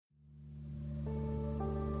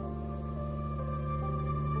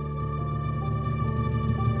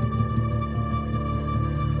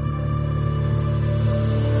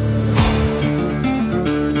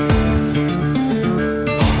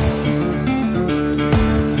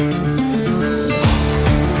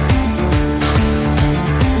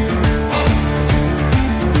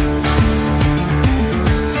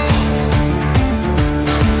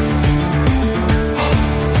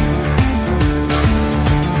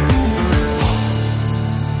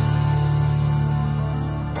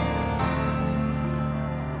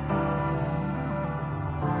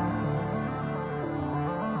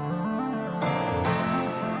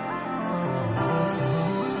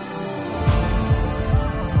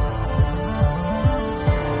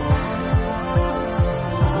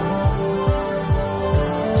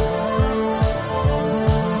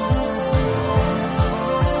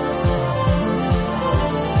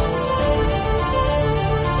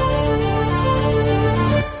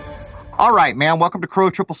All right, man. Welcome to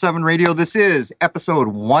Crow 777 Radio. This is episode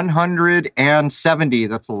 170.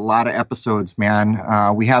 That's a lot of episodes,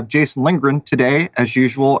 man. We have Jason Lindgren today, as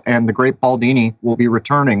usual, and the great Baldini will be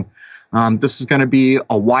returning. This is going to be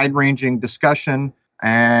a wide-ranging discussion,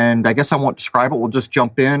 and I guess I won't describe it. We'll just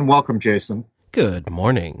jump in. Welcome, Jason. Good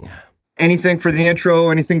morning. Anything for the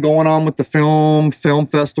intro? Anything going on with the film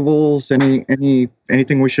festivals?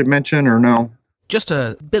 Anything we should mention or no? Just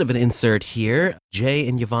a bit of an insert here. Jay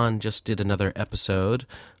and Yvonne just did another episode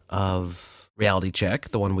of Reality Check,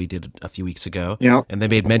 the one we did a few weeks ago. Yeah. And they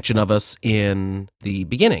made mention of us in the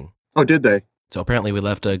beginning. Oh, did they? So apparently we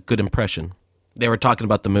left a good impression. They were talking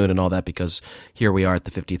about the moon and all that because here we are at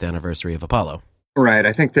the 50th anniversary of Apollo. Right.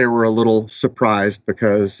 I think they were a little surprised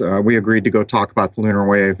because we agreed to go talk about the lunar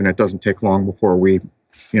wave, and it doesn't take long before we,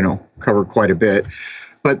 covered quite a bit.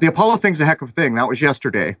 But the Apollo thing's a heck of a thing. That was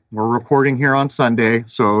yesterday. We're recording here on Sunday,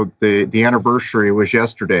 so the anniversary was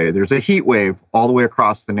yesterday. There's a heat wave all the way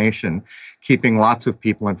across the nation, keeping lots of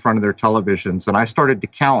people in front of their televisions. And I started to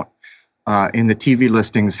count in the TV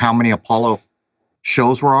listings how many Apollo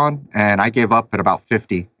shows were on, and I gave up at about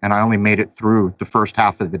 50, and I only made it through the first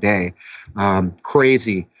half of the day.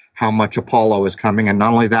 Crazy how much Apollo is coming. And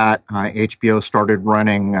not only that, HBO started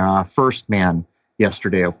running First Man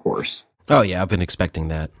yesterday, of course. Oh, yeah, I've been expecting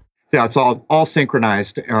that. Yeah, it's all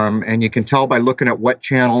synchronized, and you can tell by looking at what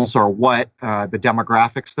channels are what, the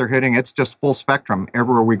demographics they're hitting. It's just full spectrum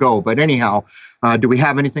everywhere we go. But anyhow, do we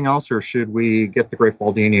have anything else, or should we get the great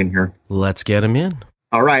Baldini in here? Let's get him in.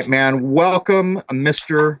 All right, man. Welcome,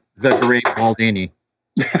 Mr. The Great Baldini.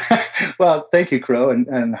 Well, thank you, Crow,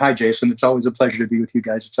 and hi, Jason. It's always a pleasure to be with you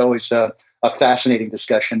guys. It's always a fascinating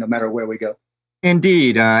discussion, no matter where we go.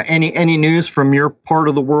 Indeed. Any news from your part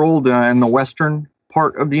of the world in the western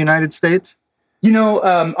part of the United States?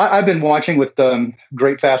 I've been watching with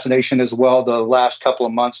great fascination as well the last couple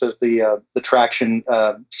of months as the traction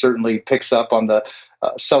certainly picks up on the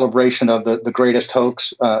celebration of the greatest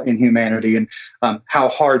hoax in humanity and how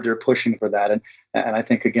hard they're pushing for that. And I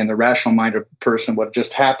think, again, the rational-minded person would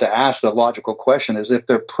just have to ask the logical question is if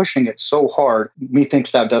they're pushing it so hard,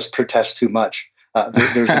 methinks that does protest too much.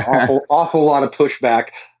 There's an awful lot of pushback.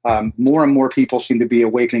 More and more people seem to be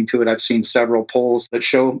awakening to it. I've seen several polls that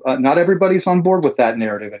show not everybody's on board with that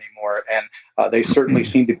narrative anymore. And they certainly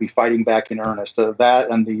seem to be fighting back in earnest. That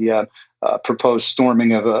and the proposed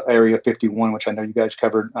storming of Area 51, which I know you guys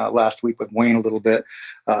covered last week with Wayne a little bit,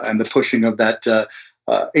 and the pushing of that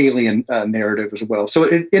alien narrative as well. So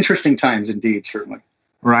interesting times indeed, certainly.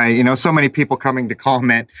 Right. So many people coming to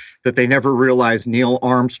comment that they never realized Neil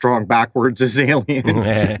Armstrong backwards is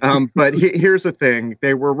alien. But here's the thing.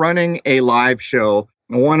 They were running a live show.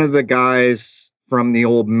 One of the guys from the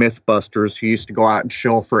old Mythbusters who used to go out and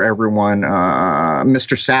shill for everyone,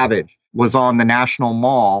 Mr. Savage, was on the National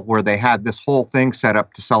Mall where they had this whole thing set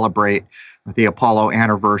up to celebrate the Apollo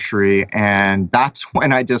anniversary. And that's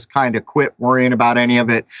when I just kind of quit worrying about any of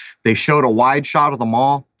it. They showed a wide shot of the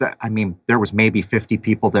mall. There was maybe 50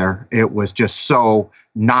 people there. It was just so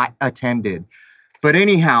not attended. But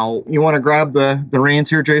anyhow, you want to grab the reins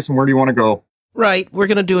here, Jason? Where do you want to go? Right. We're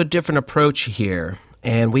going to do a different approach here.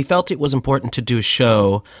 And we felt it was important to do a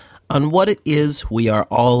show on what it is we are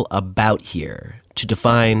all about here, to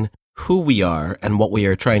define who we are and what we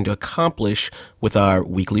are trying to accomplish with our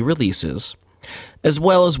weekly releases, as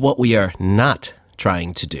well as what we are not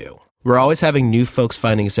trying to do. We're always having new folks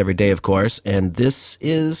finding us every day, of course, and this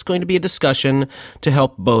is going to be a discussion to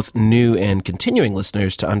help both new and continuing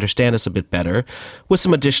listeners to understand us a bit better, with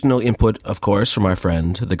some additional input, of course, from our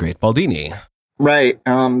friend, the great Baldini. Right.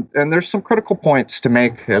 And there's some critical points to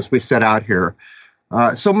make as we set out here.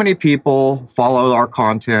 So many people follow our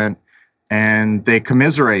content and they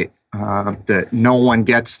commiserate that no one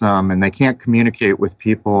gets them and they can't communicate with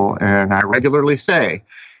people. And I regularly say,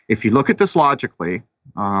 if you look at this logically,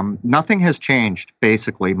 nothing has changed,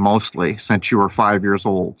 basically, mostly, since you were 5 years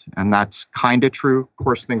old. And that's kind of true. Of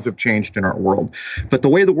course, things have changed in our world. But the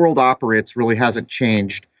way the world operates really hasn't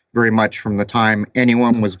changed very much from the time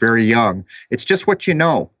anyone was very young. It's just what you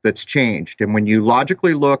know that's changed. And when you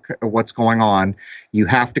logically look at what's going on, you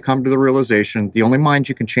have to come to the realization the only mind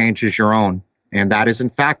you can change is your own. And that is, in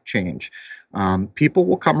fact, change. People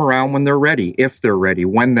will come around when they're ready, if they're ready,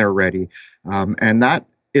 when they're ready. And that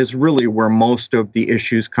is really where most of the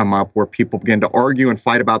issues come up, where people begin to argue and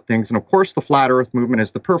fight about things. And of course, the flat earth movement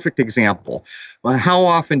is the perfect example. Well, how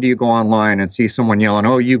often do you go online and see someone yelling,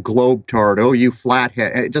 "Oh, you globetard, oh, you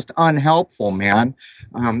flathead"? Just unhelpful, man.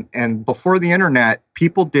 And before the internet,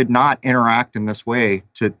 people did not interact in this way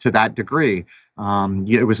to that degree.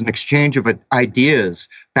 It was an exchange of ideas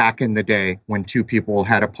back in the day when two people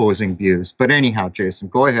had opposing views. But anyhow, Jason,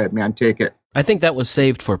 go ahead, man, take it. I think that was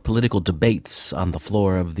saved for political debates on the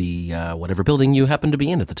floor of the whatever building you happened to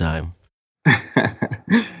be in at the time.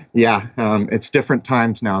 Yeah, it's different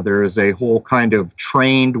times now. There is a whole kind of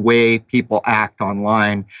trained way people act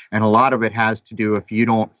online, and a lot of it has to do, if you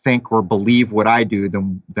don't think or believe what I do,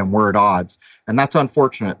 then we're at odds, and that's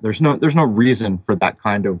unfortunate. There's no reason for that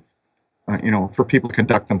kind of for people to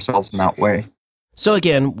conduct themselves in that way. So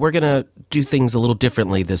again, we're going to do things a little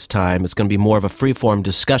differently this time. It's going to be more of a free-form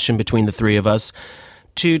discussion between the three of us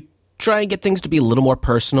to try and get things to be a little more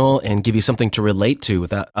personal and give you something to relate to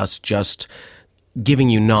without us just giving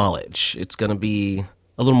you knowledge. It's going to be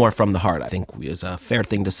a little more from the heart, I think is a fair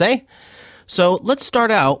thing to say. So let's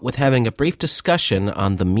start out with having a brief discussion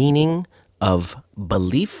on the meaning of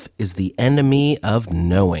belief is the enemy of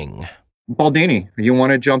knowing. Baldini, you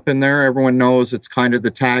want to jump in there? Everyone knows it's kind of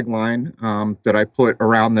the tagline that I put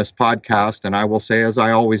around this podcast. And I will say, as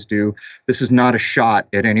I always do, this is not a shot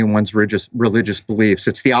at anyone's religious beliefs.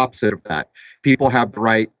 It's the opposite of that. People have the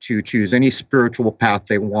right to choose any spiritual path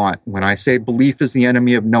they want. When I say belief is the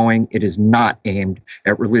enemy of knowing, it is not aimed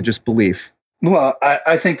at religious belief. Well,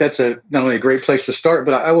 I think that's not only a great place to start,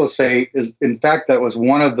 but I will say, in fact, that was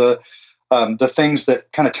one of the things that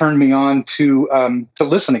kind of turned me on to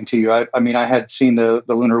listening to you. I mean, I had seen the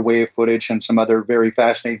lunar wave footage and some other very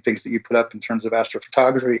fascinating things that you put up in terms of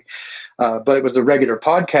astrophotography, but it was the regular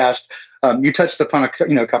podcast. You touched upon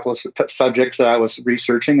a couple of subjects that I was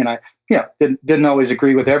researching, and I didn't always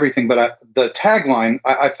agree with everything. But the tagline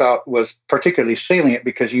I felt was particularly salient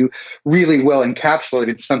because you really well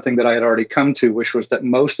encapsulated something that I had already come to, which was that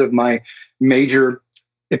most of my major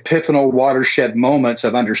epiphanal watershed moments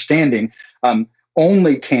of understanding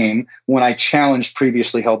only came when I challenged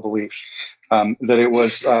previously held beliefs. That it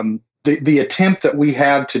was the attempt that we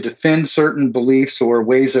have to defend certain beliefs or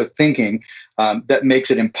ways of thinking that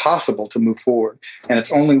makes it impossible to move forward. And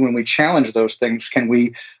it's only when we challenge those things can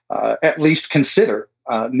we at least consider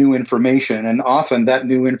new information. And often that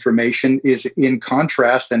new information is in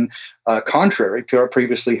contrast and contrary to our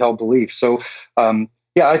previously held beliefs. So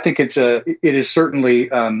I think it is certainly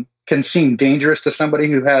can seem dangerous to somebody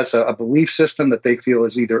who has a belief system that they feel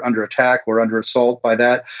is either under attack or under assault by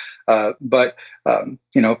that. But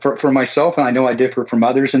for myself, and I know I differ from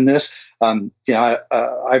others in this,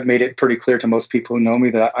 I've made it pretty clear to most people who know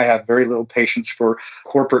me that I have very little patience for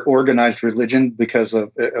corporate organized religion because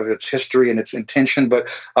of its history and its intention. But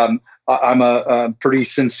I'm a pretty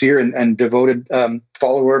sincere and devoted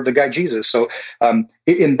follower of the guy Jesus. So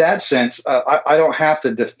in that sense, I don't have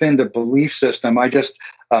to defend a belief system. I just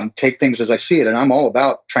take things as I see it. And I'm all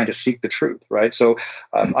about trying to seek the truth, right? So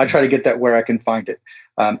I try to get that where I can find it.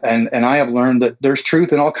 And I have learned that there's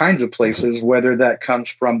truth in all kinds of places, whether that comes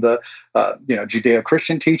from the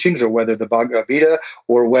Judeo-Christian teachings or whether the Bhagavad Gita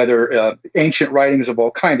or whether ancient writings of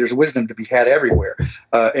all kinds. There's wisdom to be had everywhere.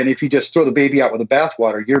 And if you just throw the baby out with the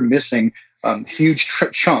bathwater, you're missing huge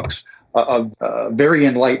chunks of very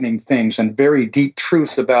enlightening things and very deep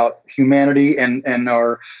truths about humanity and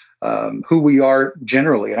our who we are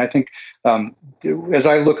generally. And I think as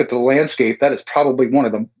I look at the landscape, that is probably one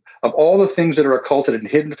of them. Of all the things that are occulted and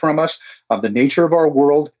hidden from us, the nature of our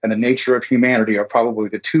world and the nature of humanity are probably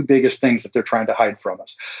the two biggest things that they're trying to hide from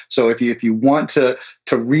us. So if you want to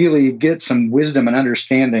really get some wisdom and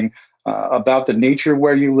understanding about the nature of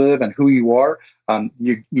where you live and who you are,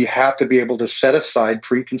 you have to be able to set aside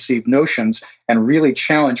preconceived notions and really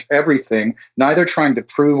challenge everything, neither trying to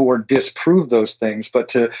prove or disprove those things, but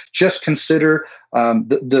to just consider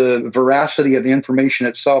the veracity of the information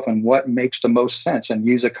itself and what makes the most sense, and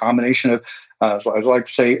use a combination of, as I like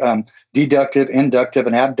to say, deductive, inductive,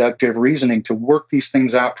 and abductive reasoning to work these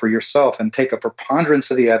things out for yourself and take a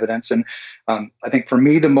preponderance of the evidence. And I think for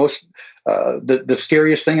me, the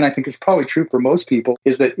scariest thing, and I think it's probably true for most people,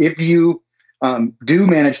 is that if you do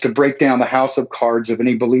manage to break down the house of cards of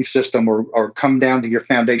any belief system or come down to your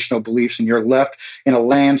foundational beliefs and you're left in a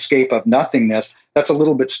landscape of nothingness, that's a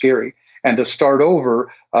little bit scary. And to start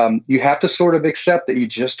over, you have to sort of accept that you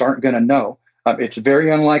just aren't going to know. It's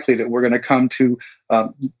very unlikely that we're going to come to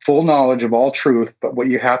full knowledge of all truth. But what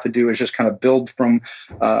you have to do is just kind of build from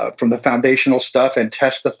the foundational stuff and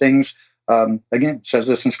test the things again, it says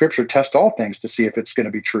this in Scripture, test all things to see if it's going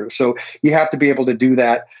to be true. So you have to be able to do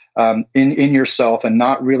that in yourself and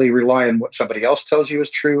not really rely on what somebody else tells you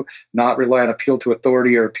is true, not rely on appeal to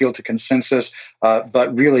authority or appeal to consensus,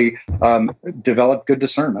 but really develop good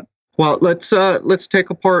discernment. Well, let's take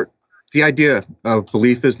apart the idea of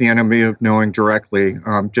belief is the enemy of knowing directly,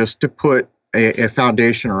 just to put a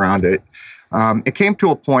foundation around it. It came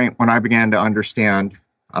to a point when I began to understand,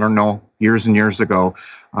 I don't know, years and years ago,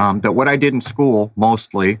 that what I did in school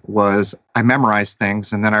mostly was I memorized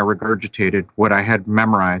things and then I regurgitated what I had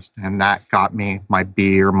memorized, and that got me my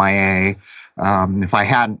B or my A. If I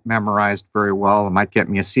hadn't memorized very well, it might get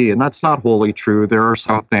me a C, and that's not wholly true. There are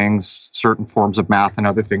some things, certain forms of math and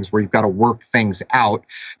other things where you've got to work things out,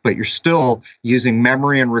 but you're still using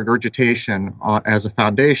memory and regurgitation as a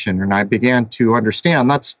foundation. And I began to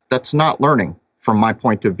understand that's not learning from my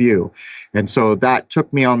point of view. And so that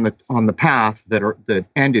took me on the path that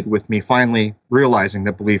ended with me finally realizing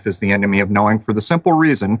that belief is the enemy of knowing, for the simple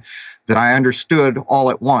reason that I understood all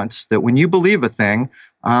at once that when you believe a thing,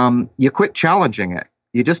 you quit challenging it.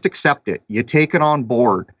 You just accept it. You take it on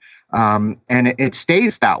board. And it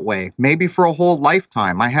stays that way, maybe for a whole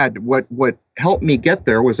lifetime. I had what helped me get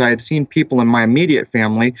there was I had seen people in my immediate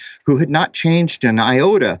family who had not changed an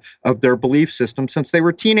iota of their belief system since they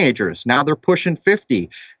were teenagers. Now they're pushing 50.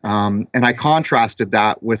 And I contrasted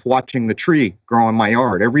that with watching the tree grow in my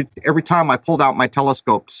yard. Every time I pulled out my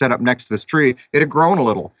telescope to set up next to this tree, it had grown a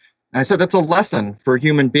little. And I said, that's a lesson for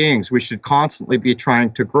human beings. We should constantly be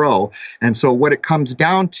trying to grow. And so what it comes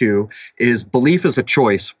down to is belief is a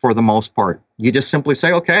choice for the most part. You just simply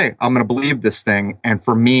say, okay, I'm going to believe this thing. And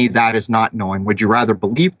for me, that is not knowing. Would you rather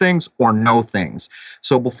believe things or know things?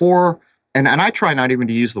 So before, and I try not even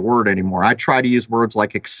to use the word anymore. I try to use words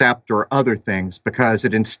like accept or other things, because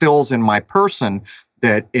it instills in my person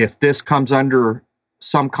that if this comes under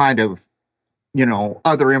some kind of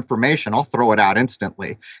other information, I'll throw it out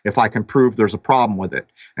instantly if I can prove there's a problem with it.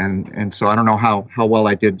 And so I don't know how well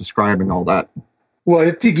I did describing all that. Well,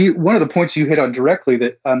 I think one of the points you hit on directly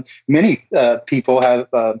that many people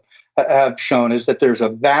have shown is that there's a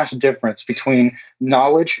vast difference between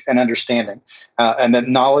knowledge and understanding, and that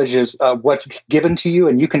knowledge is what's given to you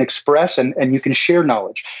and you can express and you can share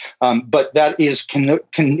knowledge, but that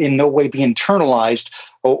can in no way be internalized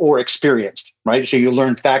or experienced, right? So you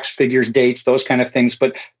learn facts, figures, dates, those kind of things,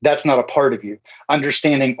 but that's not a part of you.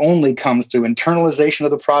 Understanding only comes through internalization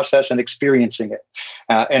of the process and experiencing it.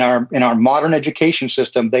 In our modern education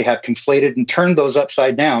system, they have conflated and turned those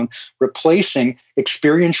upside down, replacing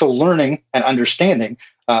experiential learning and understanding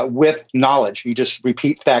with knowledge. You just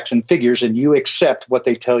repeat facts and figures and you accept what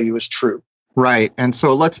they tell you is true. Right. And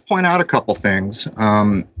so let's point out a couple things.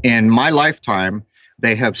 In my lifetime,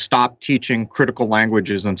 they have stopped teaching critical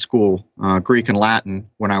languages in school. Greek and Latin,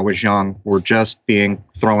 when I was young, were just being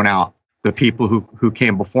thrown out. The people who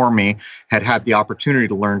came before me had the opportunity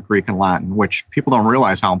to learn Greek and Latin, which people don't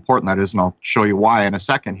realize how important that is, and I'll show you why in a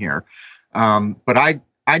second here. But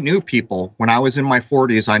I knew people, when I was in my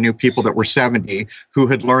 40s, I knew people that were 70 who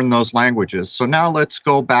had learned those languages. So now let's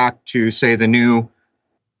go back to, say, the new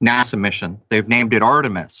NASA mission. They've named it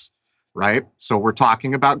Artemis, right? So we're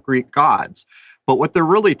talking about Greek gods. But what they're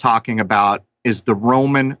really talking about is the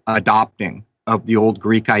Roman adopting of the old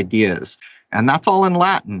Greek ideas. And that's all in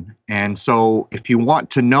Latin. And so if you want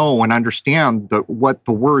to know and understand what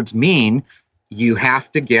the words mean, you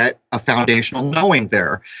have to get a foundational knowing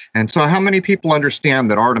there. And so how many people understand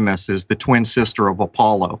that Artemis is the twin sister of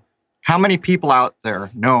Apollo? How many people out there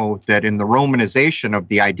know that in the Romanization of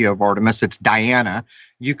the idea of Artemis, it's Diana?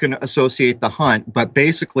 You can associate the hunt, but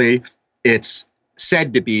basically it's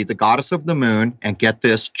said to be the goddess of the moon, and get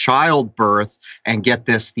this, childbirth, and get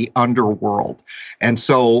this, the underworld. And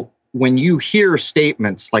so when you hear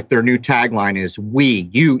statements like their new tagline is,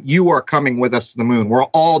 you are coming with us to the moon, we're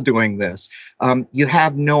all doing this, you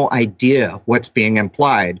have no idea what's being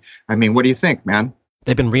implied. I mean, what do you think, man?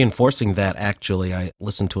 They've been reinforcing that, actually. I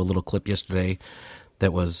listened to a little clip yesterday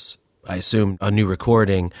that was, I assume, a new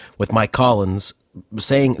recording with Mike Collins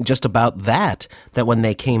saying just about that when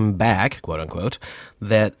they came back, quote unquote,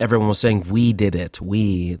 that everyone was saying, we did it,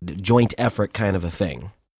 joint effort kind of a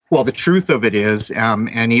thing. Well, the truth of it is,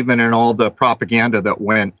 and even in all the propaganda that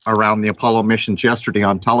went around the Apollo missions yesterday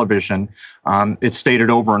on television, it's stated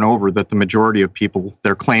over and over that the majority of people,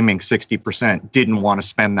 they're claiming 60%, didn't want to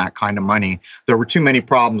spend that kind of money. There were too many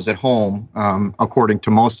problems at home, according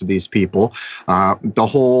to most of these people. The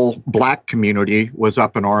whole Black community was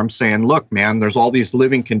up in arms saying, look, man, there's all these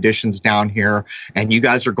living conditions down here, and you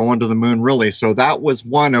guys are going to the moon, really. So that was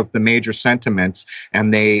one of the major sentiments,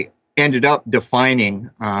 and they ended up defining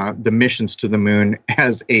the missions to the moon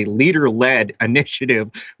as a leader-led initiative,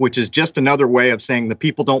 which is just another way of saying the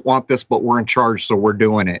people don't want this, but we're in charge, so we're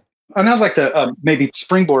doing it. And I'd like to maybe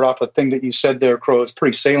springboard off a thing that you said there, Crow. It's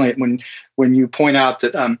pretty salient when you point out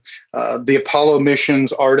that the Apollo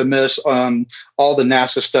missions, Artemis, all the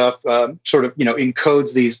NASA stuff, sort of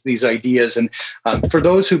encodes these ideas. And for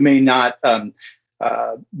those who may not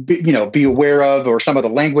be aware of, or some of the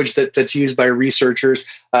language that's used by researchers,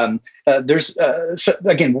 there's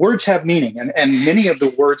again, words have meaning, and many of the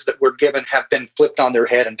words that we're given have been flipped on their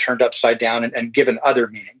head and turned upside down and given other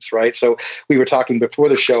meanings, right? So we were talking before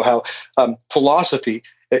the show how philosophy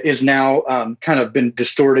is now kind of been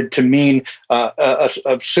distorted to mean a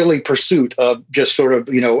silly pursuit of just sort of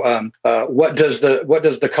what does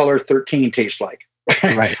the color 13 taste like?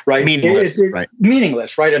 Right. Meaningless. Right.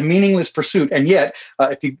 Meaningless, right? A meaningless pursuit. And yet,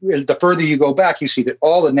 the further you go back, you see that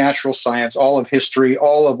all the natural science, all of history,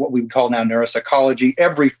 all of what we would call now neuropsychology,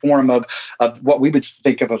 every form of what we would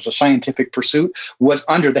think of as a scientific pursuit was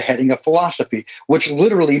under the heading of philosophy, which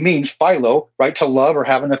literally means philo, right? To love or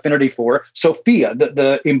have an affinity for. Sophia,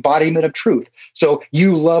 the embodiment of truth. So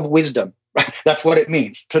you love wisdom. That's what it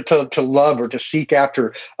means to love or to seek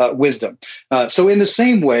after wisdom. So in the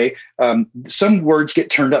same way, some words get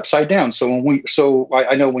turned upside down. So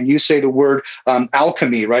I know when you say the word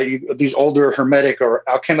alchemy, right? These older Hermetic or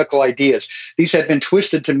alchemical ideas, these have been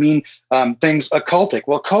twisted to mean things occultic.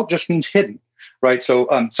 Well, occult just means hidden. Right. So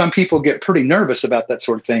some people get pretty nervous about that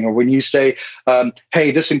sort of thing. Or when you say,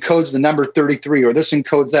 hey, this encodes the number 33 or this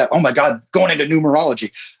encodes that. Oh, my God, going into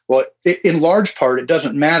numerology. Well, in large part, it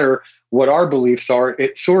doesn't matter what our beliefs are.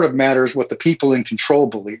 It sort of matters what the people in control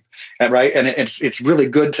believe. Right. And it's really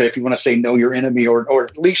good to, if you want to say know your enemy or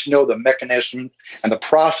at least know the mechanism and the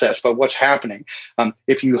process of what's happening.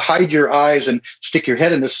 If you hide your eyes and stick your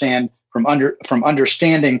head in the sand from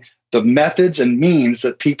understanding the methods and means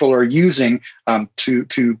that people are using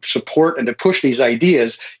to support and to push these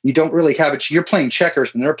ideas, you don't really have it. You're playing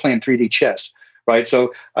checkers and they're playing 3D chess, right?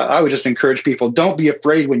 So I would just encourage people, don't be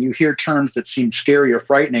afraid when you hear terms that seem scary or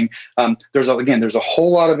frightening. There's a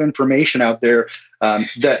whole lot of information out there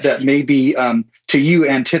that may be to you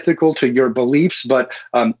antithetical to your beliefs, but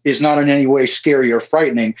is not in any way scary or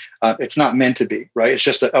frightening. It's not meant to be, right? It's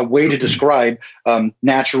just a way to describe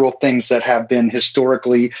natural things that have been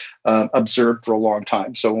historically observed for a long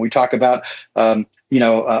time. So when we talk about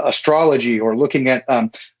astrology or looking at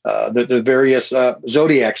the various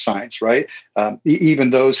zodiac signs, right? Even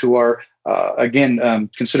those who are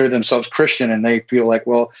consider themselves Christian and they feel like,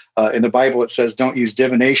 well, in the Bible it says don't use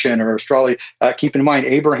divination or astrology. Keep in mind,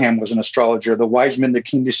 Abraham was an astrologer. The wise men that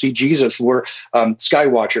came to see Jesus were sky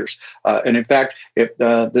watchers. And in fact,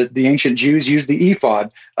 the ancient Jews used the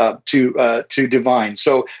ephod to divine.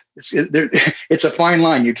 So it's a fine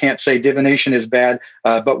line. You can't say divination is bad,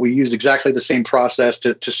 but we use exactly the same process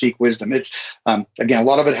to seek wisdom. It's again, a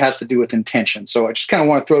lot of it has to do with intention. So I just kind of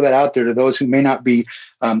want to throw that out there to those who may not be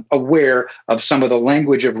aware of some of the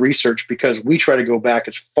language of research, because we try to go back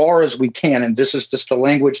as far as we can, and this is just the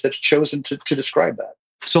language that's chosen to describe that.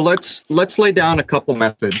 So let's lay down a couple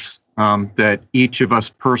methods that each of us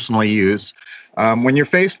personally use. When you're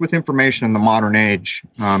faced with information in the modern age,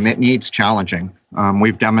 it needs challenging.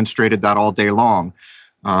 We've demonstrated that all day long.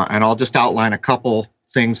 And I'll just outline a couple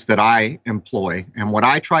things that I employ. And what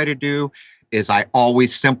I try to do is I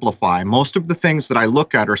always simplify. Most of the things that I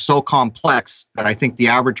look at are so complex that I think the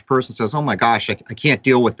average person says, oh my gosh, I can't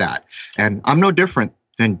deal with that. And I'm no different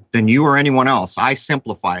than you or anyone else. I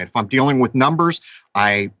simplify it. If I'm dealing with numbers,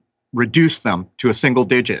 I reduce them to a single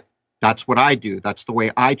digit. That's what I do. That's the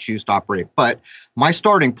way I choose to operate. But my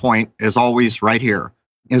starting point is always right here.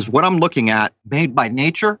 Is what I'm looking at made by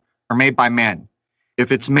nature or made by men?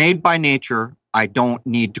 If it's made by nature, I don't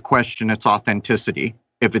need to question its authenticity.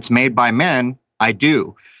 If it's made by men, I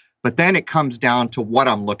do. But then it comes down to what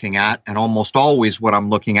I'm looking at, and almost always what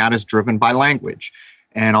I'm looking at is driven by language.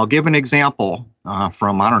 And I'll give an example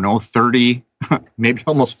from, 30, maybe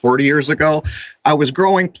almost 40 years ago. I was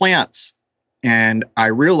growing plants, and I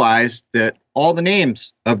realized that all the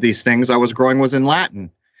names of these things I was growing was in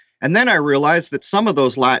Latin. And then I realized that some of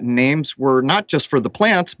those Latin names were not just for the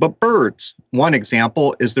plants, but birds. One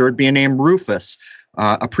example is there would be a name Rufus,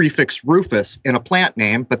 a prefix Rufus in a plant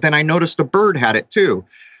name, but then I noticed a bird had it too.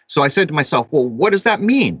 So I said to myself, well, what does that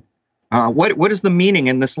mean? What is the meaning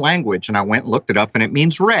in this language? And I went and looked it up, and it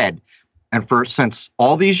means red. And since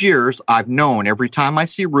all these years, I've known every time I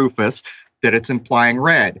see Rufus that it's implying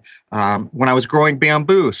red. When I was growing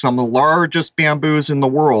bamboo, some of the largest bamboos in the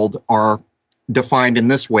world are defined in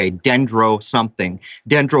this way: dendro something,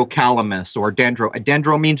 dendrocalamus or dendro. A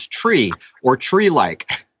dendro means tree or tree-like.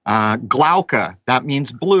 Glauca, that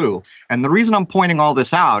means blue. And the reason I'm pointing all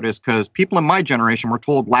this out is because people in my generation were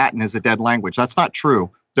told Latin is a dead language. That's not true.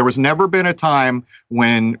 There was never been a time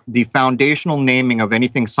when the foundational naming of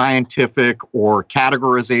anything scientific or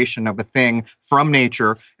categorization of a thing from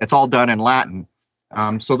nature, it's all done in Latin.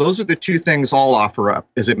 So those are the two things I'll offer up.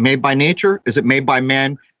 Is it made by nature? Is it made by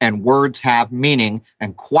men? And words have meaning.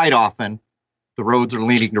 And quite often, the roads are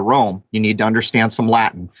leading to Rome. You need to understand some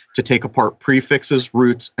Latin to take apart prefixes,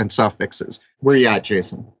 roots, and suffixes. Where you at,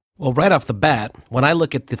 Jason? Well, right off the bat, when I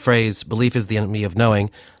look at the phrase, belief is the enemy of knowing,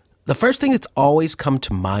 the first thing that's always come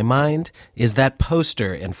to my mind is that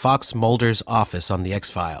poster in Fox Mulder's office on the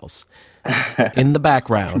X-Files. In the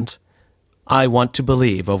background, I want to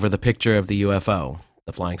believe over the picture of the UFO,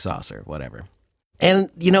 the flying saucer, whatever.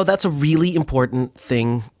 And, that's a really important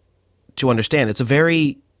thing to understand. It's a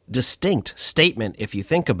very distinct statement if you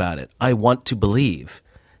think about it. I want to believe.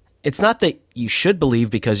 It's not that you should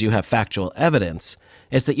believe because you have factual evidence.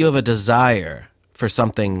 It's that you have a desire for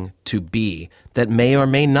something to be that may or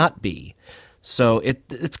may not be. So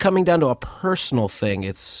it's coming down to a personal thing.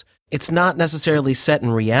 It's not necessarily set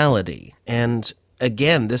in reality. And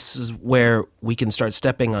again, this is where we can start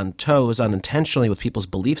stepping on toes unintentionally with people's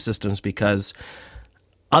belief systems, because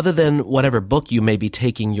other than whatever book you may be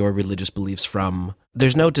taking your religious beliefs from,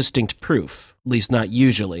 there's no distinct proof, at least not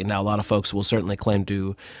usually. Now, a lot of folks will certainly claim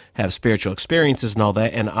to have spiritual experiences and all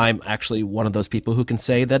that, and I'm actually one of those people who can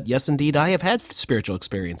say that, yes, indeed, I have had spiritual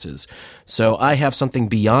experiences. So I have something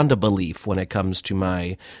beyond a belief when it comes to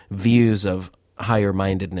my views of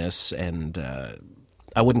higher-mindedness, and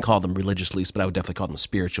I wouldn't call them religious beliefs, but I would definitely call them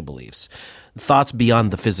spiritual beliefs. Thoughts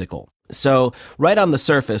beyond the physical. So right on the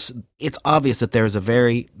surface, it's obvious that there is a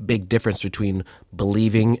very big difference between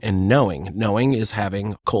believing and knowing. Knowing is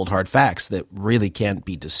having cold, hard facts that really can't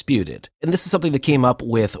be disputed. And this is something that came up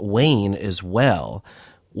with Wayne as well,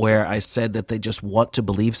 where I said that they just want to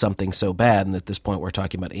believe something so bad, and at this point we're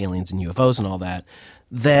talking about aliens and UFOs and all that,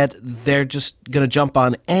 that they're just going to jump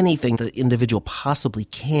on anything the individual possibly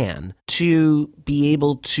can to be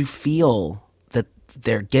able to feel that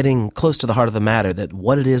they're getting close to the heart of the matter, that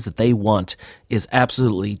what it is that they want is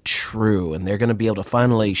absolutely true, and they're going to be able to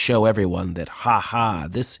finally show everyone that,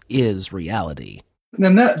 this is reality.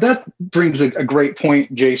 And that brings a great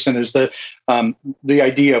point, Jason, is the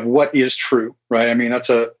idea of what is true, right? I mean, that's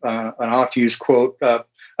an oft-used quote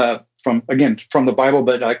from the Bible,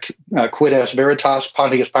 but quid est veritas,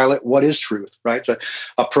 Pontius Pilate, what is truth, right? It's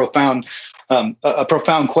a profound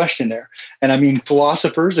question there. And I mean,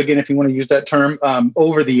 philosophers, again, if you want to use that term,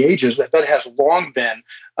 over the ages, that has long been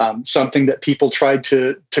something that people tried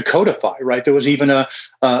to codify, right? There was even a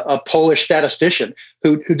Polish statistician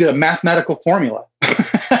who did a mathematical formula,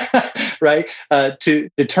 right, to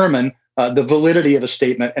determine the validity of a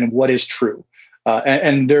statement and what is true.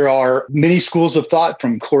 And there are many schools of thought,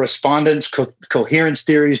 from correspondence, coherence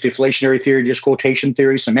theories, deflationary theory, disquotation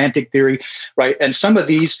theory, semantic theory, right? And some of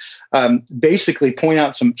these basically point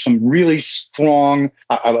out some really strong,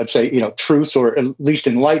 I would say, truths, or at least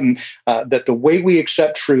enlighten that the way we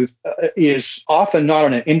accept truth is often not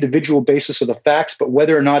on an individual basis of the facts, but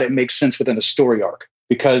whether or not it makes sense within a story arc.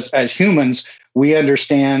 Because as humans, we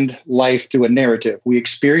understand life through a narrative. We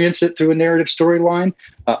experience it through a narrative storyline.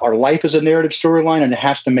 Our life is a narrative storyline, and it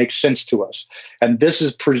has to make sense to us. And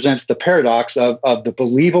this presents the paradox of the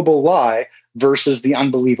believable lie versus the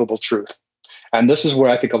unbelievable truth. And this is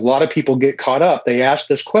where I think a lot of people get caught up. They ask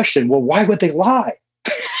this question, well, why would they lie?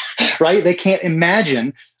 Right? They can't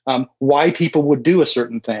imagine why people would do a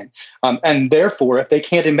certain thing. And therefore, if they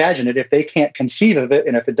can't imagine it, if they can't conceive of it,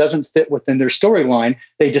 and if it doesn't fit within their storyline,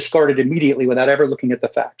 they discard it immediately without ever looking at the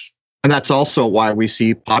facts. And that's also why we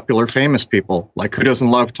see popular famous people, like, who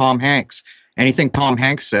doesn't love Tom Hanks? Anything Tom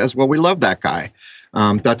Hanks says, well, we love that guy.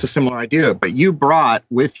 That's a similar idea. But you brought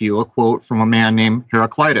with you a quote from a man named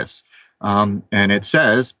Heraclitus. And it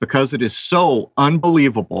says, because it is so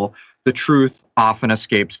unbelievable, the truth often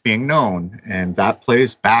escapes being known. And that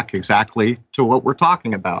plays back exactly to what we're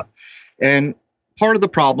talking about. And part of the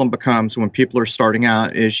problem becomes, when people are starting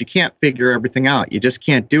out, is you can't figure everything out. You just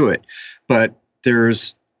can't do it. But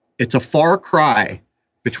it's a far cry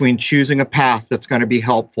between choosing a path that's going to be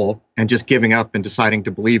helpful and just giving up and deciding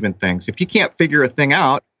to believe in things. If you can't figure a thing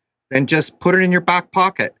out, then just put it in your back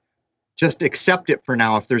pocket. Just accept it for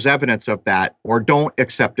now if there's evidence of that, or don't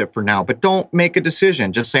accept it for now. But don't make a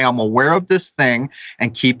decision. Just say, I'm aware of this thing,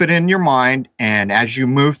 and keep it in your mind. And as you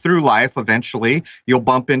move through life, eventually you'll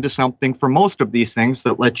bump into something for most of these things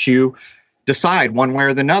that lets you decide one way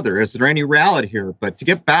or the other. Is there any reality here? But to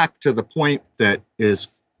get back to the point that is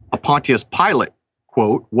a Pontius Pilate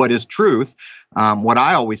quote, what is truth? What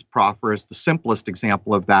I always proffer as the simplest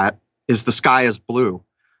example of that is the sky is blue.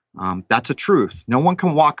 That's a truth. No one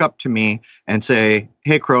can walk up to me and say,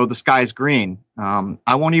 hey, Crow, the sky's green.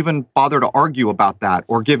 I won't even bother to argue about that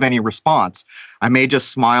or give any response. I may just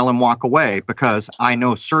smile and walk away because I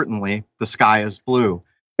know certainly the sky is blue.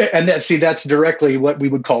 And that's directly what we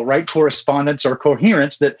would call right correspondence or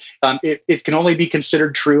coherence, that it can only be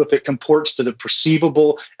considered true if it comports to the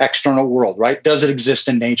perceivable external world, right? Does it exist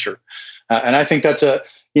in nature? And I think that's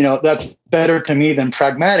better to me than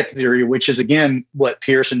pragmatic theory, which is, again, what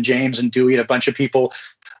Peirce and James and Dewey and a bunch of people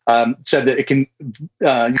said, that you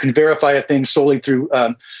can verify a thing solely through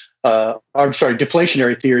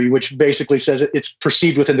deflationary theory, which basically says it's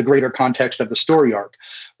perceived within the greater context of the story arc,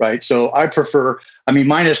 right? So I prefer,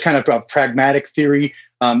 mine is kind of a pragmatic theory,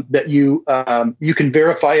 that you can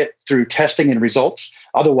verify it through testing and results.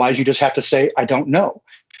 Otherwise, you just have to say, I don't know.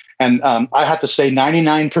 And I have to say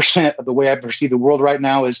 99% of the way I perceive the world right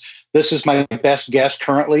now is this is my best guess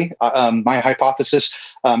currently. My hypothesis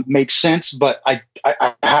makes sense, but I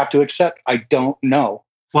have to accept I don't know.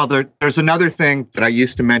 Well, there's another thing that I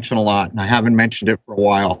used to mention a lot, and I haven't mentioned it for a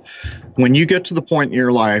while. When you get to the point in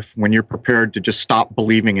your life when you're prepared to just stop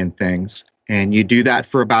believing in things, and you do that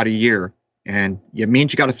for about a year, and it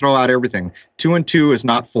means you got to throw out everything. 2 and 2 is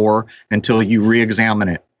not 4 until you re-examine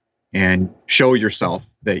it and show yourself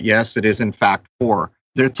that, yes, it is in fact 4.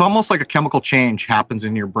 It's almost like a chemical change happens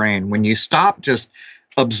in your brain when you stop just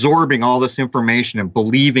absorbing all this information and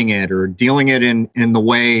believing it or dealing it in the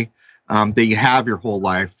way that you have your whole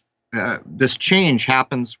life. This change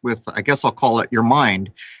happens with, I guess I'll call it, your mind.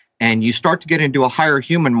 And you start to get into a higher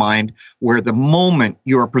human mind where the moment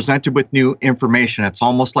you are presented with new information, it's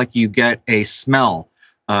almost like you get a smell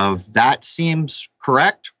of that seems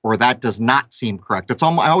correct or that does not seem correct.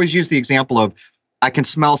 I always use the example of I can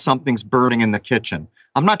smell something's burning in the kitchen.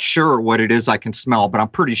 I'm not sure what it is I can smell, but I'm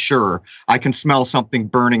pretty sure I can smell something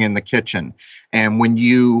burning in the kitchen. And when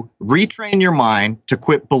you retrain your mind to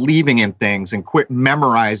quit believing in things and quit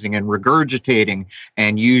memorizing and regurgitating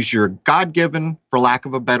and use your God-given, for lack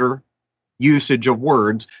of a better usage of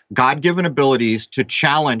words, God-given abilities to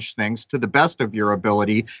challenge things to the best of your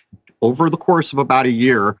ability over the course of about a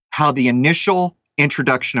year, how the initial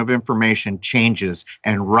introduction of information changes.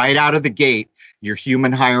 And right out of the gate, your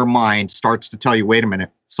human higher mind starts to tell you, wait a minute,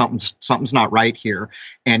 something's not right here.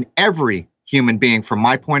 And every human being, from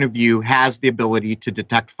my point of view, has the ability to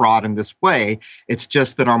detect fraud in this way. It's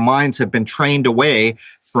just that our minds have been trained away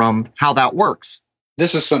from how that works.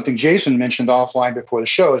 This is something Jason mentioned offline before the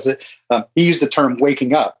show, is that he used the term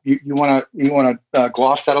waking up. You want to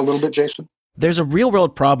gloss that a little bit, Jason? There's a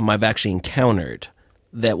real-world problem I've actually encountered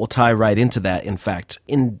that will tie right into that, in fact,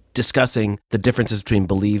 in discussing the differences between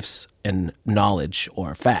beliefs and knowledge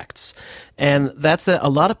or facts. And that's that a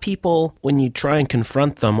lot of people, when you try and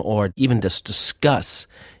confront them or even just discuss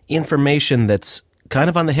information that's kind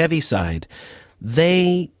of on the heavy side,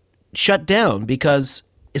 they shut down because,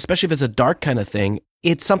 especially if it's a dark kind of thing,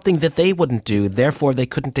 it's something that they wouldn't do. Therefore, they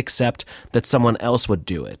couldn't accept that someone else would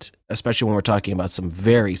do it, especially when we're talking about some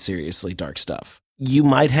very seriously dark stuff. You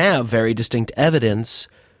might have very distinct evidence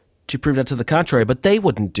to prove that to the contrary, but they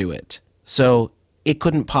wouldn't do it. So it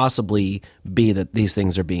couldn't possibly be that these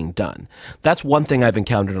things are being done. That's one thing I've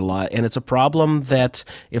encountered a lot, and it's a problem that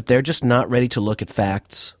if they're just not ready to look at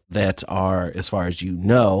facts that are, as far as you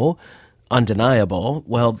know, undeniable,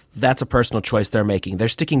 well, that's a personal choice they're making. They're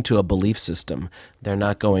sticking to a belief system. They're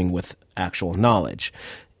not going with actual knowledge.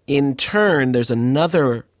 In turn, there's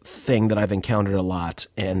another thing that I've encountered a lot,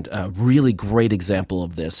 and a really great example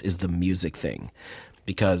of this is the music thing,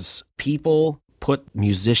 because people put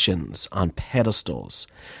musicians on pedestals,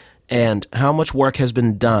 and how much work has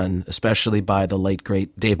been done, especially by the late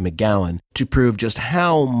great Dave McGowan, to prove just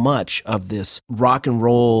how much of this rock and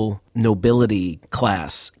roll nobility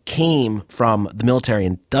class came from the military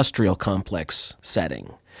industrial complex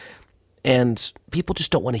setting. And people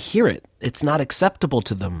just don't want to hear it. It's not acceptable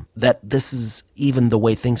to them that this is even the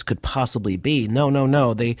way things could possibly be.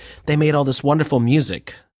 No. They made all this wonderful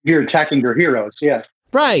music. You're attacking your heroes, yeah.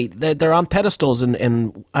 Right. They're on pedestals.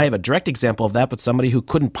 And I have a direct example of that with somebody who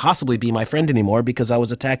couldn't possibly be my friend anymore because I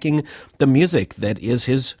was attacking the music that is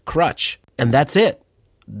his crutch. And that's it.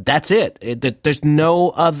 There's no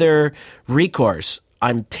other recourse.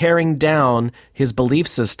 I'm tearing down his belief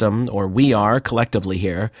system, or we are collectively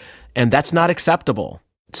here, and that's not acceptable.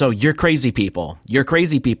 So you're crazy people. You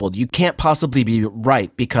can't possibly be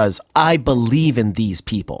right because I believe in these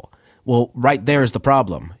people. Well, right there is the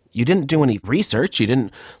problem. You didn't do any research. You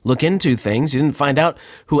didn't look into things. You didn't find out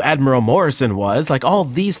who Admiral Morrison was, like all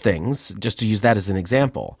these things, just to use that as an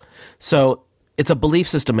example. So It's a belief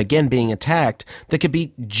system, again, being attacked that could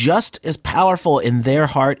be just as powerful in their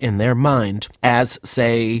heart, in their mind, as,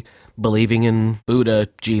 say, believing in Buddha,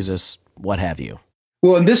 Jesus, what have you.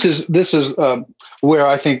 Well, and this is where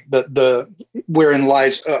I think that wherein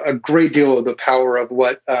lies a great deal of the power of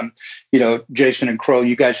what Jason and Crow,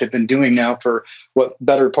 you guys have been doing now for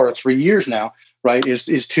better part of 3 years now, right?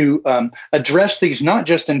 Is to address these not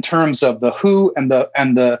just in terms of the who and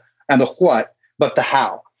the what, but the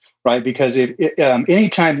how. Right, because if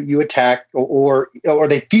anytime that you attack or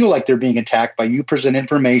they feel like they're being attacked by you present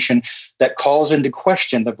information that calls into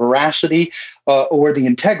question the veracity or the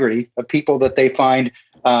integrity of people that they find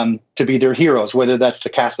to be their heroes, whether that's the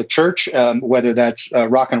Catholic Church, whether that's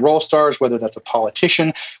rock and roll stars, whether that's a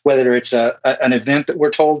politician, whether it's an event that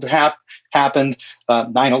we're told to happened,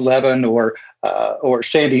 9/11 or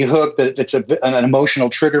Sandy Hook, that it's an emotional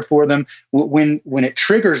trigger for them. When it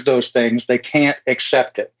triggers those things, they can't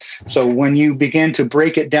accept it. So when you begin to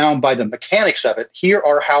break it down by the mechanics of it, here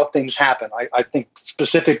are how things happen. I think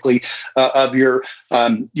specifically of your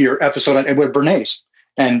episode on Edward Bernays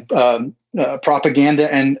and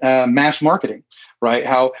propaganda and mass marketing. Right?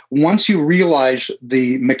 How once you realize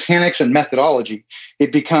the mechanics and methodology,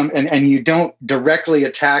 it becomes, and you don't directly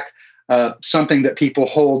attack something that people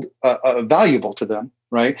hold valuable to them,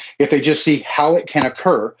 right? If they just see how it can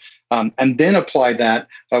occur and then apply that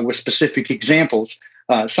with specific examples,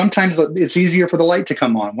 sometimes it's easier for the light to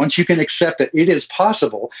come on. Once you can accept that it is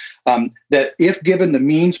possible that if given the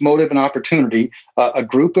means, motive, and opportunity, a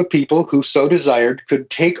group of people who so desired could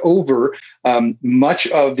take over much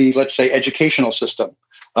of the, let's say, educational system.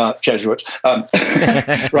 Jesuits,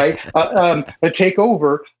 right? Take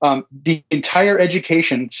over the entire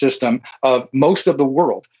education system of most of the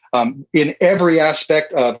world in every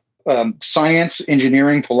aspect of science,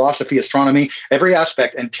 engineering, philosophy, astronomy, every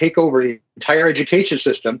aspect, and take over the entire education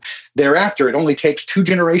system. Thereafter, it only takes 2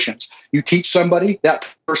 generations. You teach somebody, that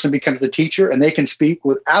person becomes the teacher, and they can speak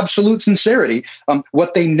with absolute sincerity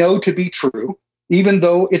what they know to be true, even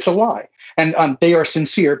though it's a lie. And they are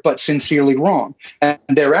sincere, but sincerely wrong. And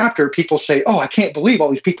thereafter, people say, oh, I can't believe all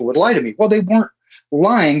these people would lie to me. Well, they weren't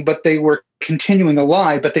lying, but they were continuing a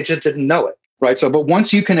lie, but they just didn't know it. Right. So, but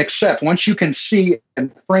once you can accept, once you can see and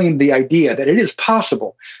frame the idea that it is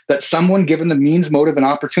possible that someone given the means, motive, and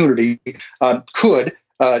opportunity could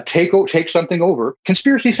take something over.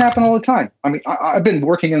 Conspiracies happen all the time. I mean, I've been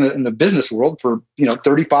working in the business world for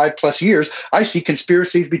 35 plus years. I see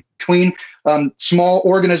conspiracies between small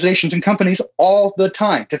organizations and companies all the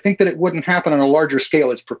time. To think that it wouldn't happen on a larger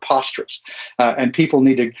scale is preposterous. And people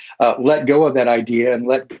need to let go of that idea and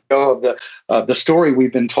let go of the story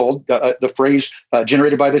we've been told. The phrase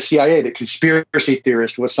generated by the CIA that conspiracy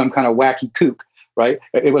theorist was some kind of wacky kook. Right?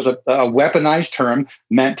 It was a weaponized term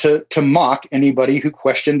meant to mock anybody who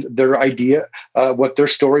questioned their idea, what their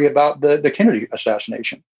story about the Kennedy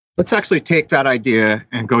assassination. Let's actually take that idea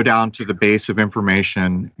and go down to the base of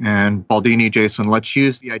information. And Baldini, Jason, let's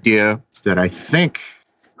use the idea that I think,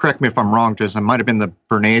 correct me if I'm wrong, Jason, it might have been the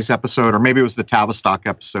Bernays episode, or maybe it was the Tavistock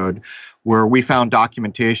episode, where we found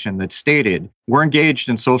documentation that stated we're engaged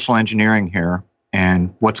in social engineering here,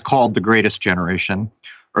 and what's called the greatest generation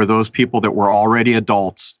are those people that were already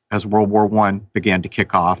adults as World War I began to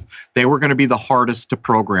kick off. They were going to be the hardest to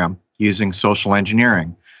program using social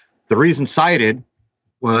engineering. The reason cited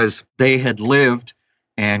was they had lived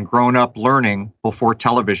and grown up learning before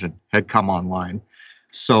television had come online.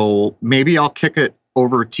 So maybe I'll kick it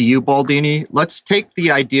over to you, Baldini. Let's take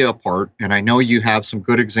the idea apart, and I know you have some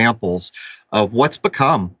good examples of what's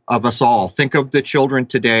become of us all. Think of the children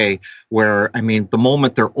today where, the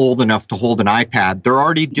moment they're old enough to hold an iPad, they're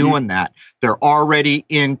already doing that. They're already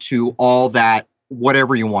into all that,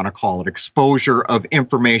 whatever you want to call it, exposure of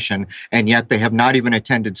information, and yet they have not even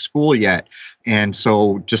attended school yet. And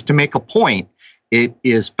so just to make a point, it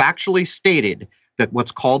is factually stated that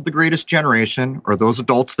what's called the greatest generation, or those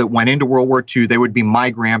adults that went into World War II, they would be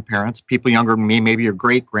my grandparents, people younger than me, maybe your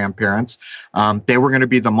great-grandparents. They were going to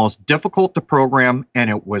be the most difficult to program,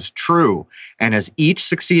 and it was true. And as each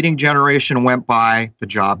succeeding generation went by, the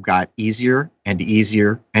job got easier and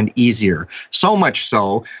easier and easier. So much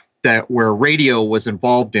so that where radio was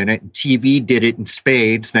involved in it and TV did it in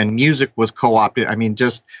spades, then music was co-opted.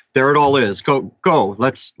 Just there it all is. Go.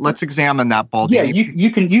 Let's examine that, Baldini. Yeah,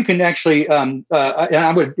 you can actually. And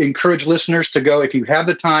I would encourage listeners to go if you have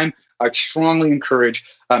the time. I'd strongly encourage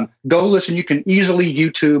go listen. You can easily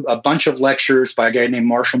YouTube a bunch of lectures by a guy named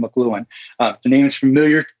Marshall McLuhan. The name is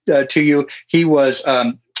familiar to you. He was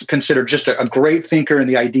considered just a great thinker in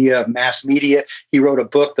the idea of mass media. He wrote a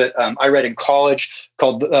book that I read in college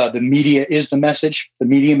called "The Media is the Message." The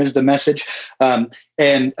medium is the message,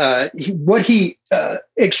 what he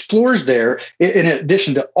explores there, in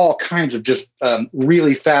addition to all kinds of just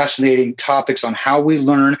really fascinating topics on how we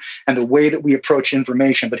learn and the way that we approach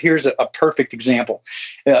information. But here's a perfect example: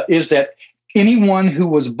 is that anyone who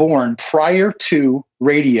was born prior to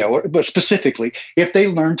radio, but specifically, if they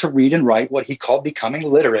learned to read and write, what he called becoming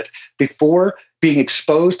literate, before being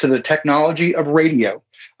exposed to the technology of radio,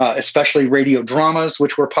 especially radio dramas,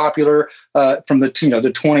 which were popular from the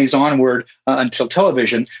 20s onward until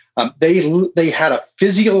television, they had a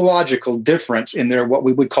physiological difference in their what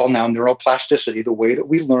we would call now neuroplasticity, the way that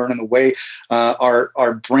we learn and the way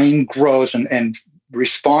our brain grows and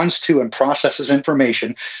responds to and processes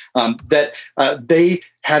information, that they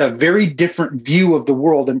had a very different view of the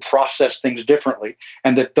world and processed things differently.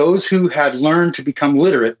 And that those who had learned to become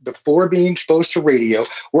literate before being exposed to radio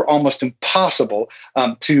were almost impossible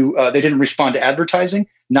they didn't respond to advertising,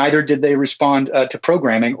 neither did they respond to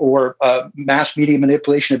programming or mass media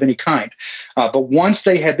manipulation of any kind. But once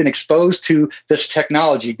they had been exposed to this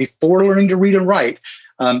technology before learning to read and write,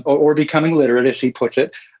 or becoming literate, as he puts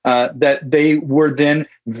it, that they were then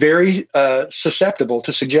very susceptible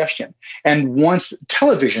to suggestion. And once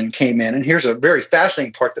television came in, and here's a very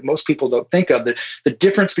fascinating part that most people don't think of, the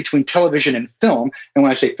difference between television and film, and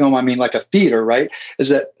when I say film, I mean like a theater, right, is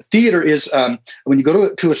that theater is, when you go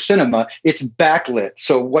to a cinema, it's backlit.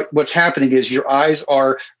 So what's happening is your eyes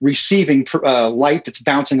are receiving light that's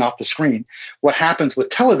bouncing off the screen. What happens with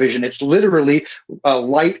television, it's literally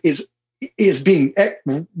light is being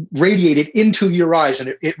radiated into your eyes,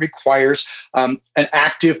 and it requires an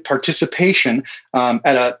active participation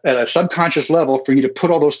at a subconscious level for you to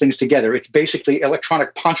put all those things together. It's basically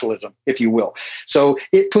electronic pontilism, if you will. So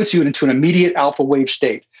it puts you into an immediate alpha wave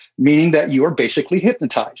state, meaning that you are basically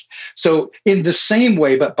hypnotized. So in the same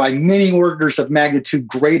way, but by many orders of magnitude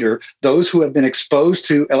greater, those who have been exposed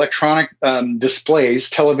to electronic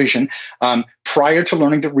displays, television, prior to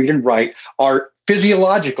learning to read and write are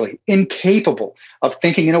physiologically incapable of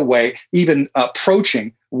thinking in a way even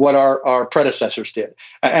approaching what our predecessors did.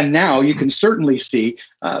 And now you can certainly see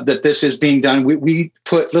that this is being done. We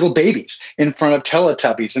put little babies in front of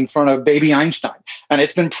Teletubbies, in front of baby Einstein. And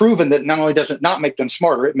it's been proven that not only does it not make them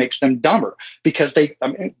smarter, it makes them dumber, because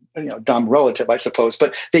dumb relative, I suppose,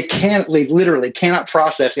 but they literally cannot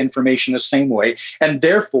process information the same way, and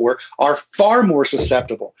therefore are far more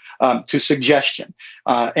susceptible to suggestion.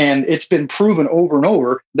 And it's been proven over and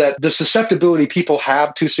over that the susceptibility people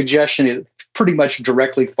have to suggestion is pretty much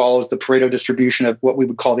directly follows the Pareto distribution of what we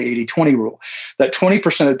would call the 80-20 rule, that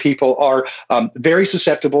 20% of people are very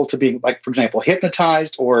susceptible to being, like, for example,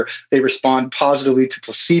 hypnotized, or they respond positively to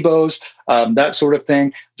placebos, that sort of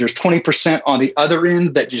thing. There's 20% on the other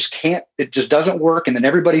end that it just doesn't work. And then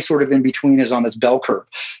everybody sort of in between is on this bell curve.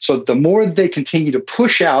 So the more they continue to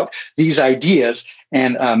push out these ideas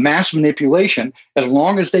and mass manipulation, as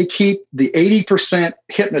long as they keep the 80%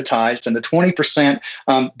 hypnotized and the 20%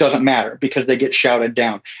 doesn't matter, because they get shouted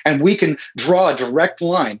down. And we can draw a direct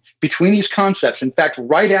line between these concepts. In fact,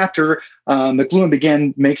 right after McLuhan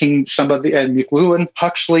began making some of the McLuhan,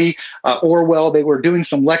 Huxley, Orwell, they were doing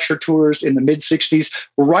some lecture tours in the mid-'60s.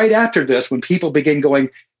 Right after this, when people began going,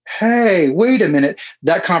 hey, wait a minute,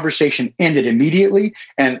 that conversation ended immediately.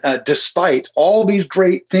 And despite all these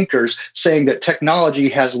great thinkers saying that technology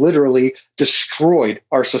has literally destroyed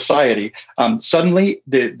our society, suddenly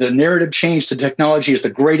the narrative changed to technology is the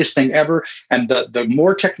greatest thing ever. And the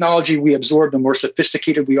more technology we absorb, the more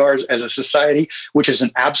sophisticated we are as a society, which is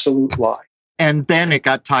an absolute lie. And then it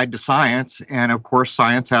got tied to science. And of course,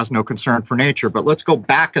 science has no concern for nature. But let's go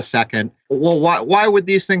back a second. Well, why would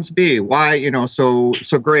these things be? Why, so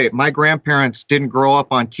great? My grandparents didn't grow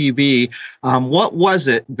up on TV. What was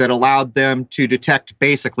it that allowed them to detect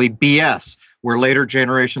basically BS where later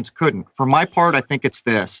generations couldn't? For my part, I think it's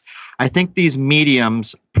this. I think these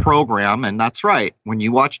mediums program, and that's right. When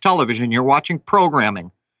you watch television, you're watching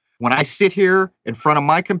programming. When I sit here in front of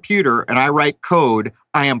my computer and I write code,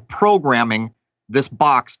 I am programming this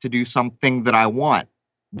box to do something that I want.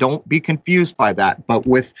 Don't be confused by that. But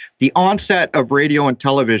with the onset of radio and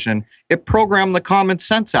television, it programmed the common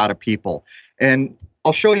sense out of people. And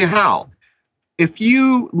I'll show you how. If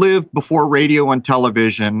you lived before radio and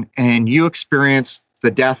television and you experienced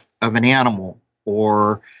the death of an animal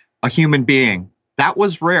or a human being, that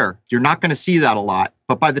was rare. You're not going to see that a lot.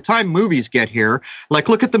 But by the time movies get here, like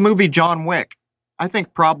look at the movie John Wick. I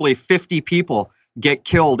think probably 50 people get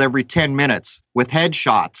killed every 10 minutes with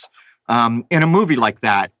headshots. in a movie like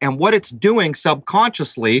that. And what it's doing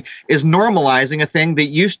subconsciously is normalizing a thing that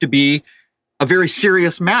used to be a very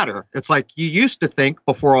serious matter. It's like you used to think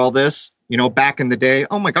before all this, back in the day,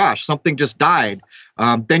 oh my gosh, something just died.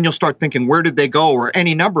 Then you'll start thinking, where did they go, or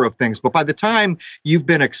any number of things. But by the time you've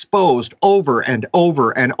been exposed over and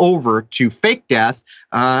over and over to fake death,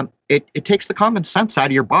 it takes the common sense out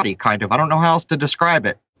of your body, kind of. I don't know how else to describe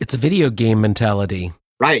it. It's a video game mentality.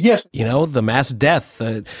 Right. Yes. The mass death.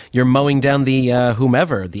 You're mowing down the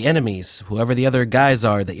whomever, the enemies, whoever the other guys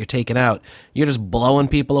are that you're taking out. You're just blowing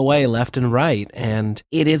people away left and right. And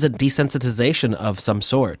it is a desensitization of some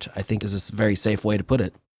sort, I think is a very safe way to put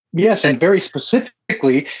it. Yes, and very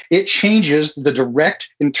specifically, it changes the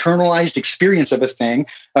direct internalized experience of a thing.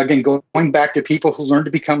 Again, going back to people who learned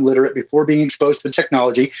to become literate before being exposed to the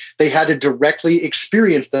technology, they had to directly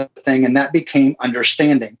experience the thing, and that became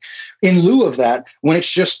understanding. In lieu of that, when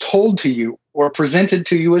it's just told to you or presented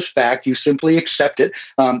to you as fact, you simply accept it.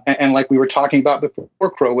 And like we were talking about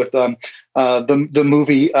before, Crow, with the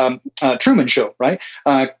movie Truman Show, right?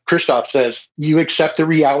 Christoph says, you accept the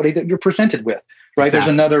reality that you're presented with. Right.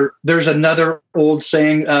 Exactly. There's another old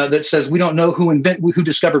saying that says we don't know who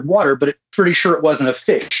discovered water, but it's pretty sure it wasn't a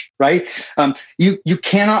fish. Right. You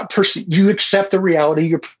cannot you accept the reality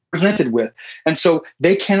you're presented with. And so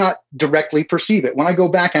they cannot directly perceive it. When I go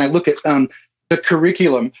back and I look at the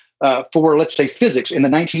curriculum for, let's say, physics in the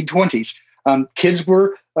 1920s, kids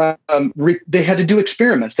were they had to do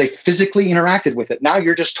experiments. They physically interacted with it. Now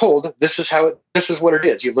you're just told this is what it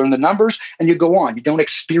is. You learn the numbers and you go on. You don't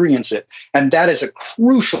experience it. And that is a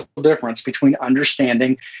crucial difference between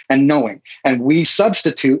understanding and knowing. And we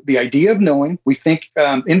substitute the idea of knowing. We think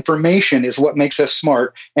information is what makes us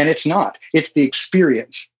smart, and it's not. It's the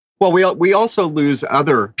experience. Well, we also lose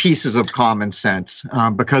other pieces of common sense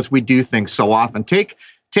because we do things so often. Take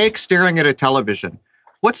staring at a television.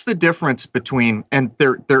 What's the difference between, and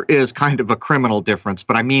there is kind of a criminal difference,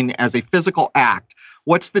 but I mean as a physical act,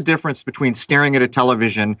 what's the difference between staring at a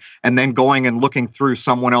television and then going and looking through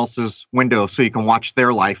someone else's window so you can watch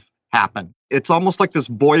their life happen? It's almost like this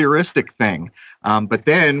voyeuristic thing. But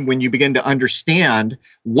then when you begin to understand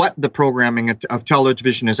what the programming of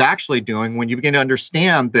television is actually doing, when you begin to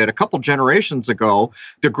understand that a couple generations ago,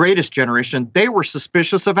 the greatest generation, they were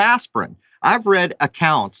suspicious of aspirin. I've read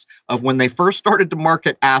accounts of when they first started to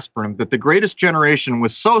market aspirin, that the greatest generation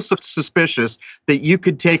was so suspicious that you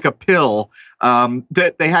could take a pill,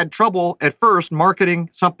 that they had trouble at first marketing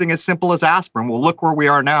something as simple as aspirin. Well, look where we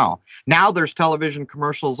are now. Now there's television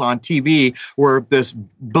commercials on TV where this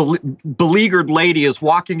beleaguered lady is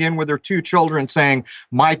walking in with her two children saying,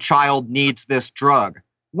 my child needs this drug.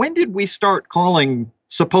 When did we start calling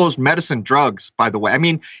supposed medicine drugs, by the way? I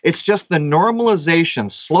mean, it's just the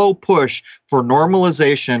normalization, slow push for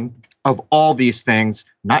normalization of all these things.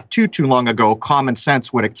 Not too long ago, common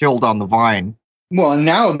sense would have killed on the vine. Well, and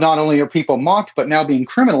now not only are people mocked, but now being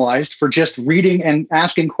criminalized for just reading and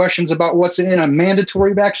asking questions about what's in a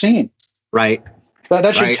mandatory vaccine. Right.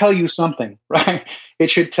 That should tell you something, right? It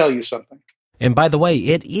should tell you something. And by the way,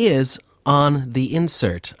 it is on the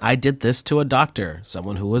insert. I did this to a doctor,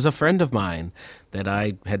 someone who was a friend of mine that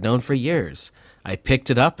I had known for years. I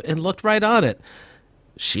picked it up and looked right on it.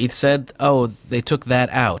 She said, oh, they took that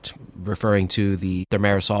out, referring to the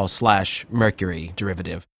thimerosal/mercury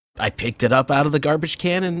derivative. I picked it up out of the garbage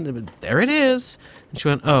can and there it is. And she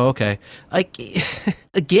went, oh, okay. Like,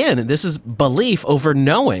 again, this is belief over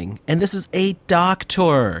knowing. And this is a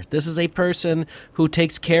doctor. This is a person who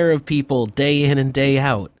takes care of people day in and day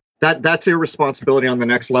out. That's irresponsibility on the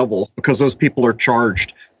next level because those people are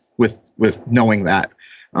charged with knowing that.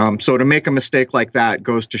 So to make a mistake like that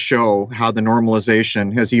goes to show how the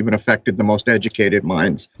normalization has even affected the most educated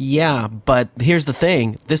minds. Yeah, but here's the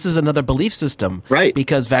thing. This is another belief system. Right.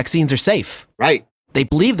 Because vaccines are safe. Right. They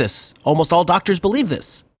believe this. Almost all doctors believe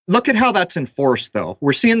this. Look at how that's enforced, though.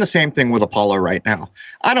 We're seeing the same thing with Apollo right now.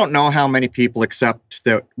 I don't know how many people accept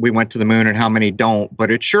that we went to the moon and how many don't, but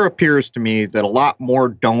it sure appears to me that a lot more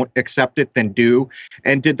don't accept it than do.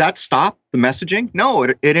 And did that stop the messaging? No,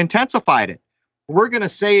 it intensified it. We're going to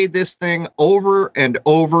say this thing over and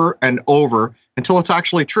over and over until it's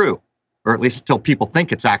actually true, or at least until people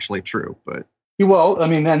think it's actually true. But well, I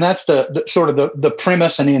mean, and that's the sort of the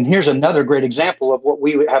premise. And here's another great example of what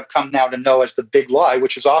we have come now to know as the big lie,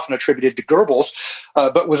 which is often attributed to Goebbels,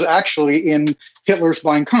 but was actually in Hitler's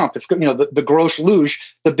Mein Kampf. It's, the gross Lüge,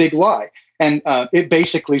 the big lie. And it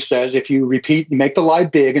basically says if you make the lie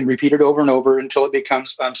big and repeat it over and over until it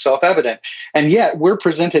becomes self-evident. And yet we're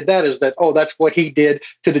presented that as that, oh, that's what he did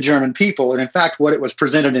to the German people. And in fact, what it was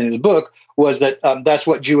presented in his book was that that's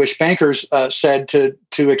what Jewish bankers said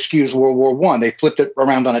to excuse World War I. They flipped it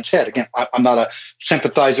around on its head. Again, I'm not a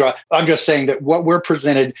sympathizer. I'm just saying that what we're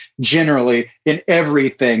presented generally in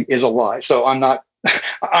everything is a lie. So I'm not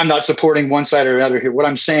supporting one side or another here. What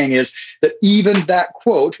I'm saying is that even that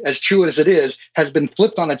quote, as true as it is, has been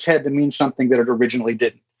flipped on its head to mean something that it originally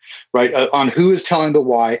didn't, right? On who is telling the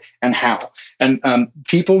why and how. And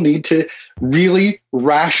people need to really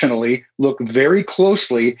rationally look very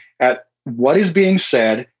closely at what is being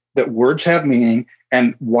said, that words have meaning,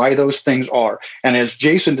 and why those things are. And as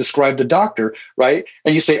Jason described the doctor, right?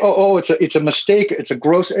 And you say, oh, it's a mistake, it's a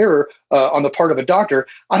gross error on the part of a doctor.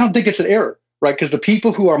 I don't think it's an error, right? Because the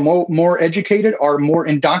people who are more educated are more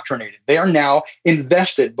indoctrinated. They are now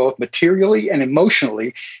invested both materially and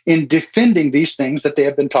emotionally in defending these things that they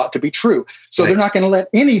have been taught to be true. So they're not going to let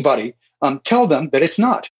anybody tell them that it's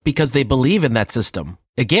not. Because they believe in that system.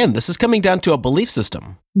 Again, this is coming down to a belief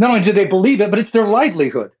system. Not only do they believe it, but it's their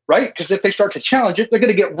livelihood, right? Because if they start to challenge it, they're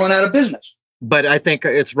going to get run out of business. But I think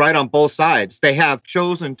it's right on both sides. They have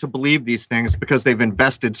chosen to believe these things because they've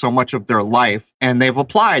invested so much of their life and they've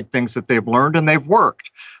applied things that they've learned and they've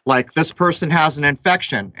worked. Like this person has an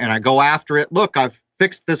infection and I go after it. Look, I've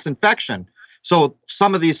fixed this infection. So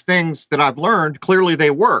some of these things that I've learned, clearly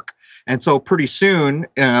they work. And so pretty soon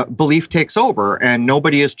belief takes over and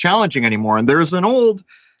nobody is challenging anymore. And there's an old,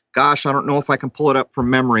 I don't know if I can pull it up from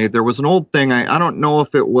memory. There was an old thing. I don't know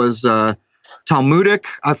if it was Talmudic.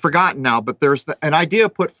 I've forgotten now, but there's an idea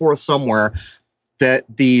put forth somewhere that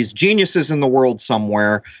these geniuses in the world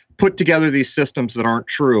somewhere put together these systems that aren't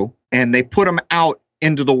true. And they put them out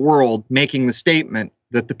into the world, making the statement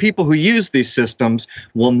that the people who use these systems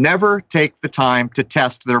will never take the time to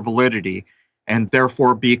test their validity and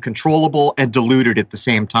therefore be controllable and diluted at the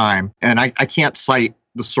same time. And I can't cite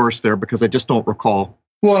the source there because I just don't recall.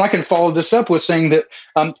 Well, and I can follow this up with saying that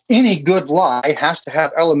any good lie has to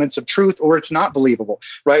have elements of truth or it's not believable,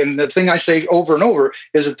 right? And the thing I say over and over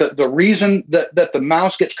is that the reason that the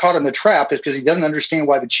mouse gets caught in the trap is because he doesn't understand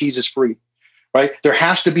why the cheese is free, right? There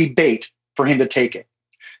has to be bait for him to take it.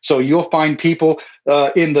 So you'll find people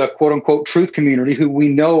in the quote unquote truth community who we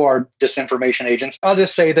know are disinformation agents. I'll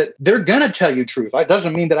just say that they're going to tell you truth. It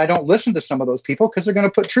doesn't mean that I don't listen to some of those people because they're going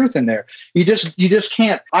to put truth in there. You just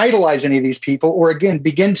can't idolize any of these people or again,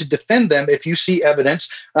 begin to defend them if you see evidence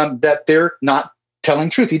that they're not telling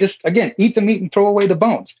truth. You just, again, eat the meat and throw away the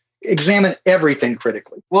bones. Examine everything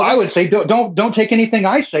critically. Well, I would say don't take anything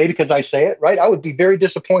I say because I say it, right? I would be very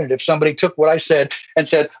disappointed if somebody took what I said and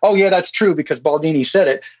said, "Oh yeah, that's true because Baldini said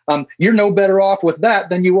it." You're no better off with that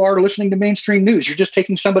than you are listening to mainstream news. You're just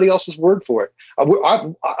taking somebody else's word for it.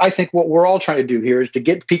 I think what we're all trying to do here is to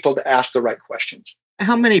get people to ask the right questions.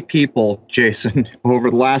 How many people, Jason,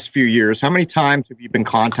 over the last few years, how many times have you been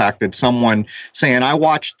contacted, someone saying, "I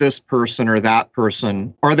watched this person or that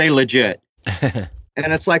person, are they legit?"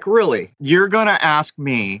 And it's like, really, you're going to ask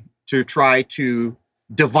me to try to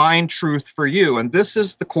divine truth for you. And this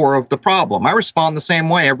is the core of the problem. I respond the same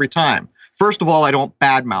way every time. First of all, I don't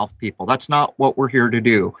badmouth people. That's not what we're here to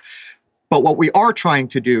do. But what we are trying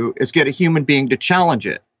to do is get a human being to challenge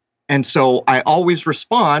it. And so I always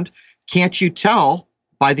respond, can't you tell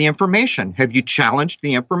by the information? Have you challenged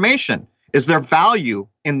the information? Is there value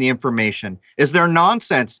in the information? Is there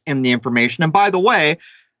nonsense in the information? And by the way,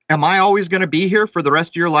 am I always going to be here for the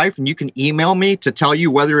rest of your life? And you can email me to tell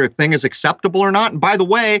you whether a thing is acceptable or not. And by the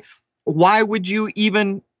way, why would you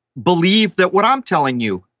even believe that what I'm telling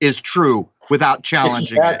you is true without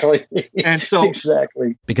challenging it? And so,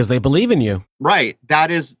 exactly. Because they believe in you. Right.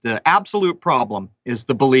 That is the absolute problem, is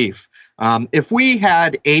the belief. If we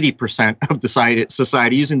had 80% of the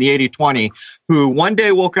society using the 80-20, who one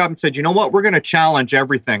day woke up and said, you know what, we're going to challenge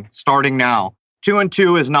everything starting now. 2 and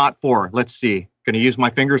 2 is not 4. Let's see. Going to use my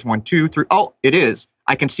fingers. 1, 2, 3. Oh, it is.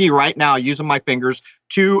 I can see right now using my fingers.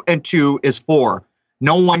 2 and 2 is 4.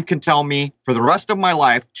 No one can tell me for the rest of my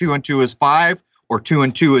life 2 and 2 is 5 or 2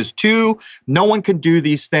 and 2 is 2. No one can do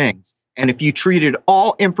these things. And if you treated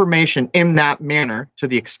all information in that manner to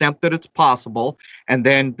the extent that it's possible, and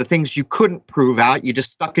then the things you couldn't prove out, you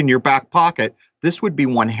just stuck in your back pocket, this would be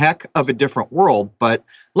one heck of a different world. But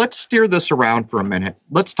let's steer this around for a minute.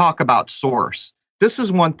 Let's talk about source. This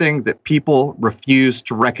is one thing that people refuse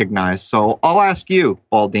to recognize. So I'll ask you,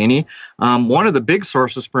 Baldini, one of the big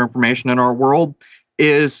sources for information in our world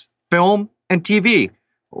is film and TV.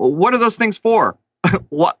 What are those things for?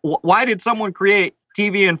 Why did someone create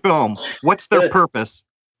TV and film? What's their purpose?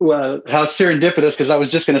 Well, how serendipitous, because I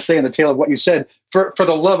was just going to say in the tail of what you said, for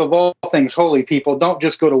the love of all things holy, people, don't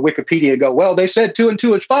just go to Wikipedia and go, well, they said 2 and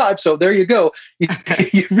 2 is 5, so there you go.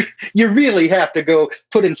 You really have to go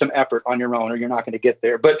put in some effort on your own, or you're not going to get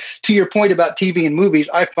there. But to your point about TV and movies,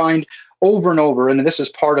 I find over and over, and this is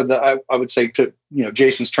part of the, I would say, to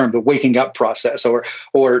Jason's term, the waking up process,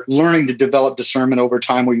 or learning to develop discernment over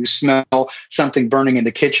time, where you smell something burning in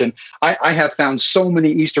the kitchen. I have found so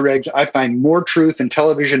many Easter eggs. I find more truth in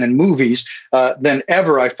television and movies than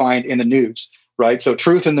ever I find in the news. Right, so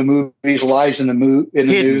truth in the movies, lies in the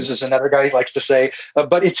news, as another guy likes to say,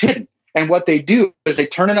 but it's hidden. And what they do is they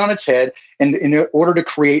turn it on its head, and in order to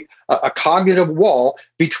create a cognitive wall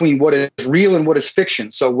between what is real and what is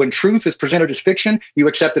fiction. So when truth is presented as fiction, you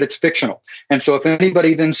accept that it's fictional. And so if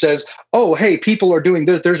anybody then says, oh, hey, people are doing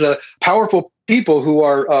this, there's a powerful people who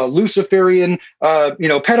are Luciferian,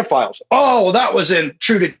 pedophiles. Oh, well, that was in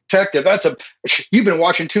True Detective. You've been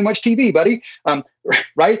watching too much TV, buddy.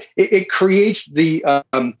 Right? It creates the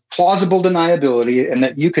plausible deniability, and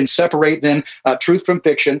that you can separate then truth from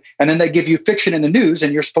fiction. And then they give you fiction in the news,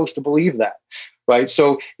 and you're supposed to believe that. Right.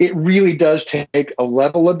 So it really does take a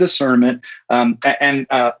level of discernment and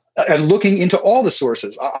looking into all the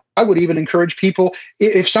sources. I would even encourage people,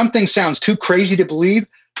 if something sounds too crazy to believe,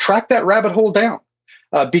 track that rabbit hole down,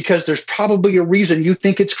 because there's probably a reason you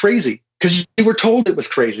think it's crazy, because you were told it was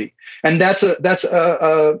crazy. And that's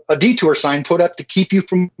a detour sign put up to keep you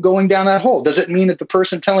from going down that hole. Does it mean that the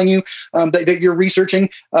person telling you that you're researching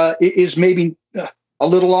is maybe a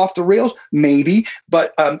little off the rails? Maybe,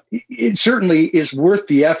 but it certainly is worth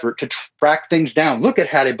the effort to track things down. Look at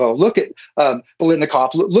Haribo, look at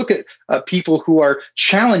Bolitnikov, look at people who are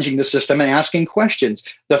challenging the system and asking questions.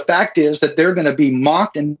 The fact is that they're going to be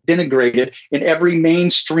mocked and denigrated in every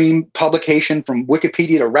mainstream publication, from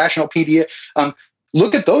Wikipedia to Rationalpedia.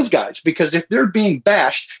 Look at those guys, because if they're being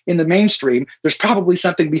bashed in the mainstream, there's probably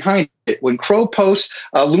something behind it. When Crow posts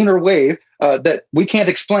a lunar wave that we can't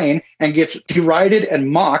explain and gets derided and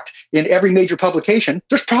mocked in every major publication,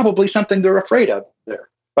 there's probably something they're afraid of there.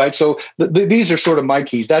 Right. So these are sort of my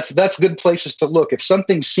keys. That's good places to look. If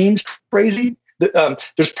something seems crazy,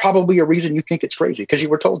 there's probably a reason you think it's crazy, because you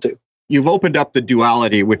were told to. You've opened up the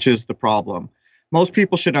duality, which is the problem. Most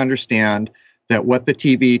people should understand that what the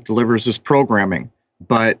TV delivers is programming.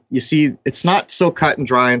 But you see, it's not so cut and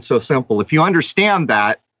dry and so simple. If you understand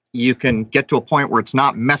that, you can get to a point where it's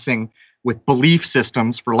not messing with belief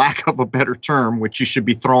systems, for lack of a better term, which you should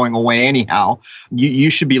be throwing away anyhow. You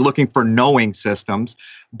should be looking for knowing systems.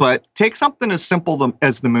 But take something as simple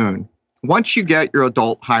as the moon. Once you get your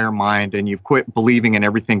adult higher mind and you've quit believing in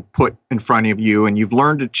everything put in front of you, and you've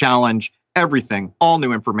learned to challenge everything, all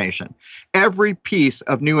new information, every piece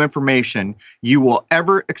of new information you will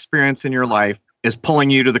ever experience in your life is pulling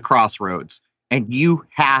you to the crossroads, and you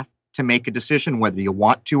have to make a decision whether you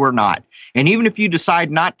want to or not. And even if you decide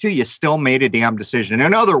not to, you still made a damn decision.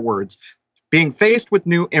 In other words, being faced with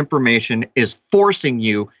new information is forcing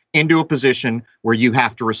you into a position where you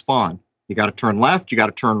have to respond. You got to turn left, you got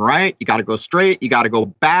to turn right, you got to go straight, you got to go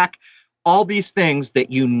back. All these things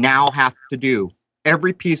that you now have to do.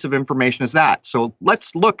 Every piece of information is that. So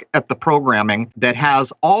let's look at the programming that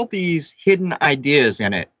has all these hidden ideas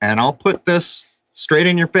in it. And I'll put this straight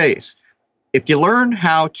in your face. If you learn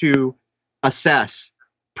how to assess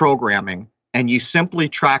programming, and you simply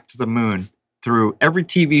tracked the moon through every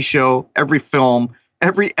TV show, every film,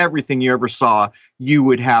 everything you ever saw, you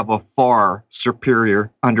would have a far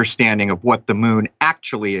superior understanding of what the moon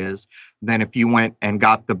actually is than if you went and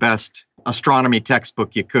got the best astronomy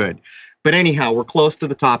textbook you could. But anyhow, we're close to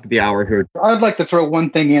the top of the hour here. I'd like to throw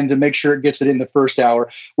one thing in to make sure it gets it in the first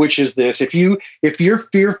hour, which is this. If you're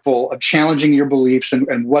fearful of challenging your beliefs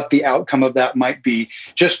and what the outcome of that might be,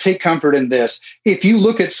 just take comfort in this. If you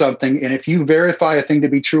look at something and if you verify a thing to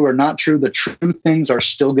be true or not true, the true things are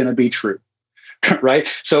still going to be true. Right.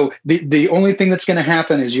 So the only thing that's going to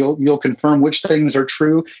happen is you'll confirm which things are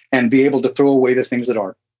true and be able to throw away the things that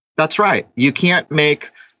aren't. That's right. You can't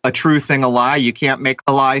make a true thing a lie. You can't make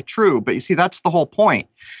a lie true. But you see, that's the whole point.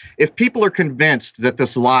 If people are convinced that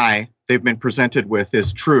this lie they've been presented with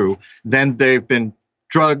is true, then they've been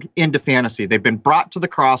drugged into fantasy. They've been brought to the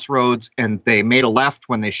crossroads, and they made a left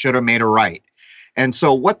when they should have made a right. And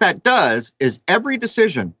so what that does is every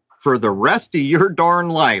decision for the rest of your darn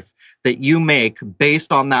life that you make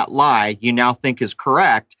based on that lie you now think is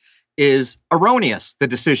correct is erroneous, the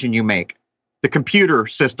decision you make. The computer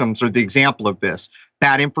systems are the example of this.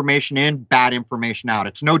 Bad information in, bad information out.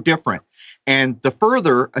 It's no different. And the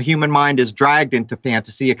further a human mind is dragged into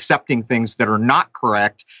fantasy, accepting things that are not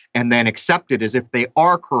correct and then accepted as if they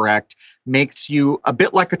are correct, makes you a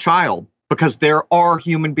bit like a child because there are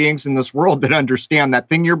human beings in this world that understand that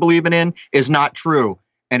thing you're believing in is not true.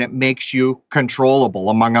 And it makes you controllable,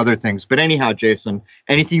 among other things. But anyhow, Jason,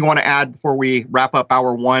 anything you want to add before we wrap up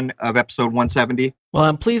hour 1 of episode 170? Well,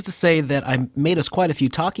 I'm pleased to say that I made us quite a few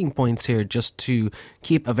talking points here just to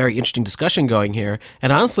keep a very interesting discussion going here.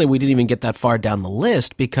 And honestly, we didn't even get that far down the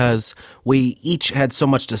list because we each had so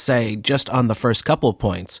much to say just on the first couple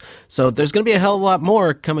points. So there's going to be a hell of a lot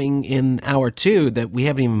more coming in hour 2 that we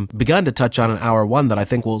haven't even begun to touch on in hour 1 that I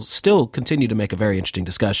think will still continue to make a very interesting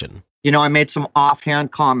discussion. You know, I made some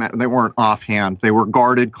offhand comments. They weren't offhand. They were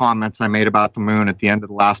guarded comments I made about the moon at the end of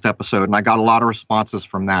the last episode, and I got a lot of responses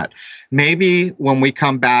from that. Maybe when we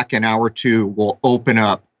come back in hour 2, we'll open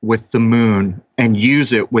up with the moon and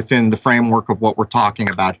use it within the framework of what we're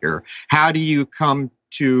talking about here. How do you come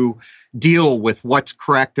to deal with what's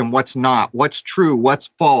correct and what's not, what's true, what's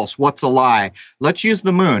false, what's a lie? Let's use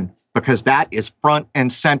the moon, because that is front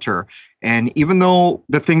and center. And even though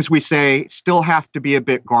the things we say still have to be a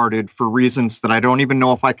bit guarded for reasons that I don't even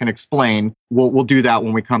know if I can explain, we'll do that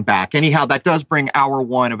when we come back. Anyhow, that does bring hour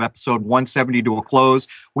 1 of episode 170 to a close.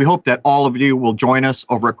 We hope that all of you will join us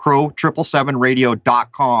over at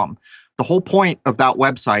crow777radio.com. The whole point of that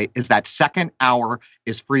website is that second hour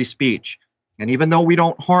is free speech. And even though we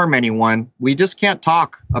don't harm anyone, we just can't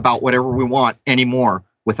talk about whatever we want anymore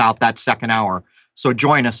without that second hour. So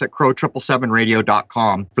join us at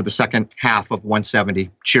crow777radio.com for the second half of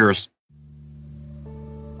 170. Cheers.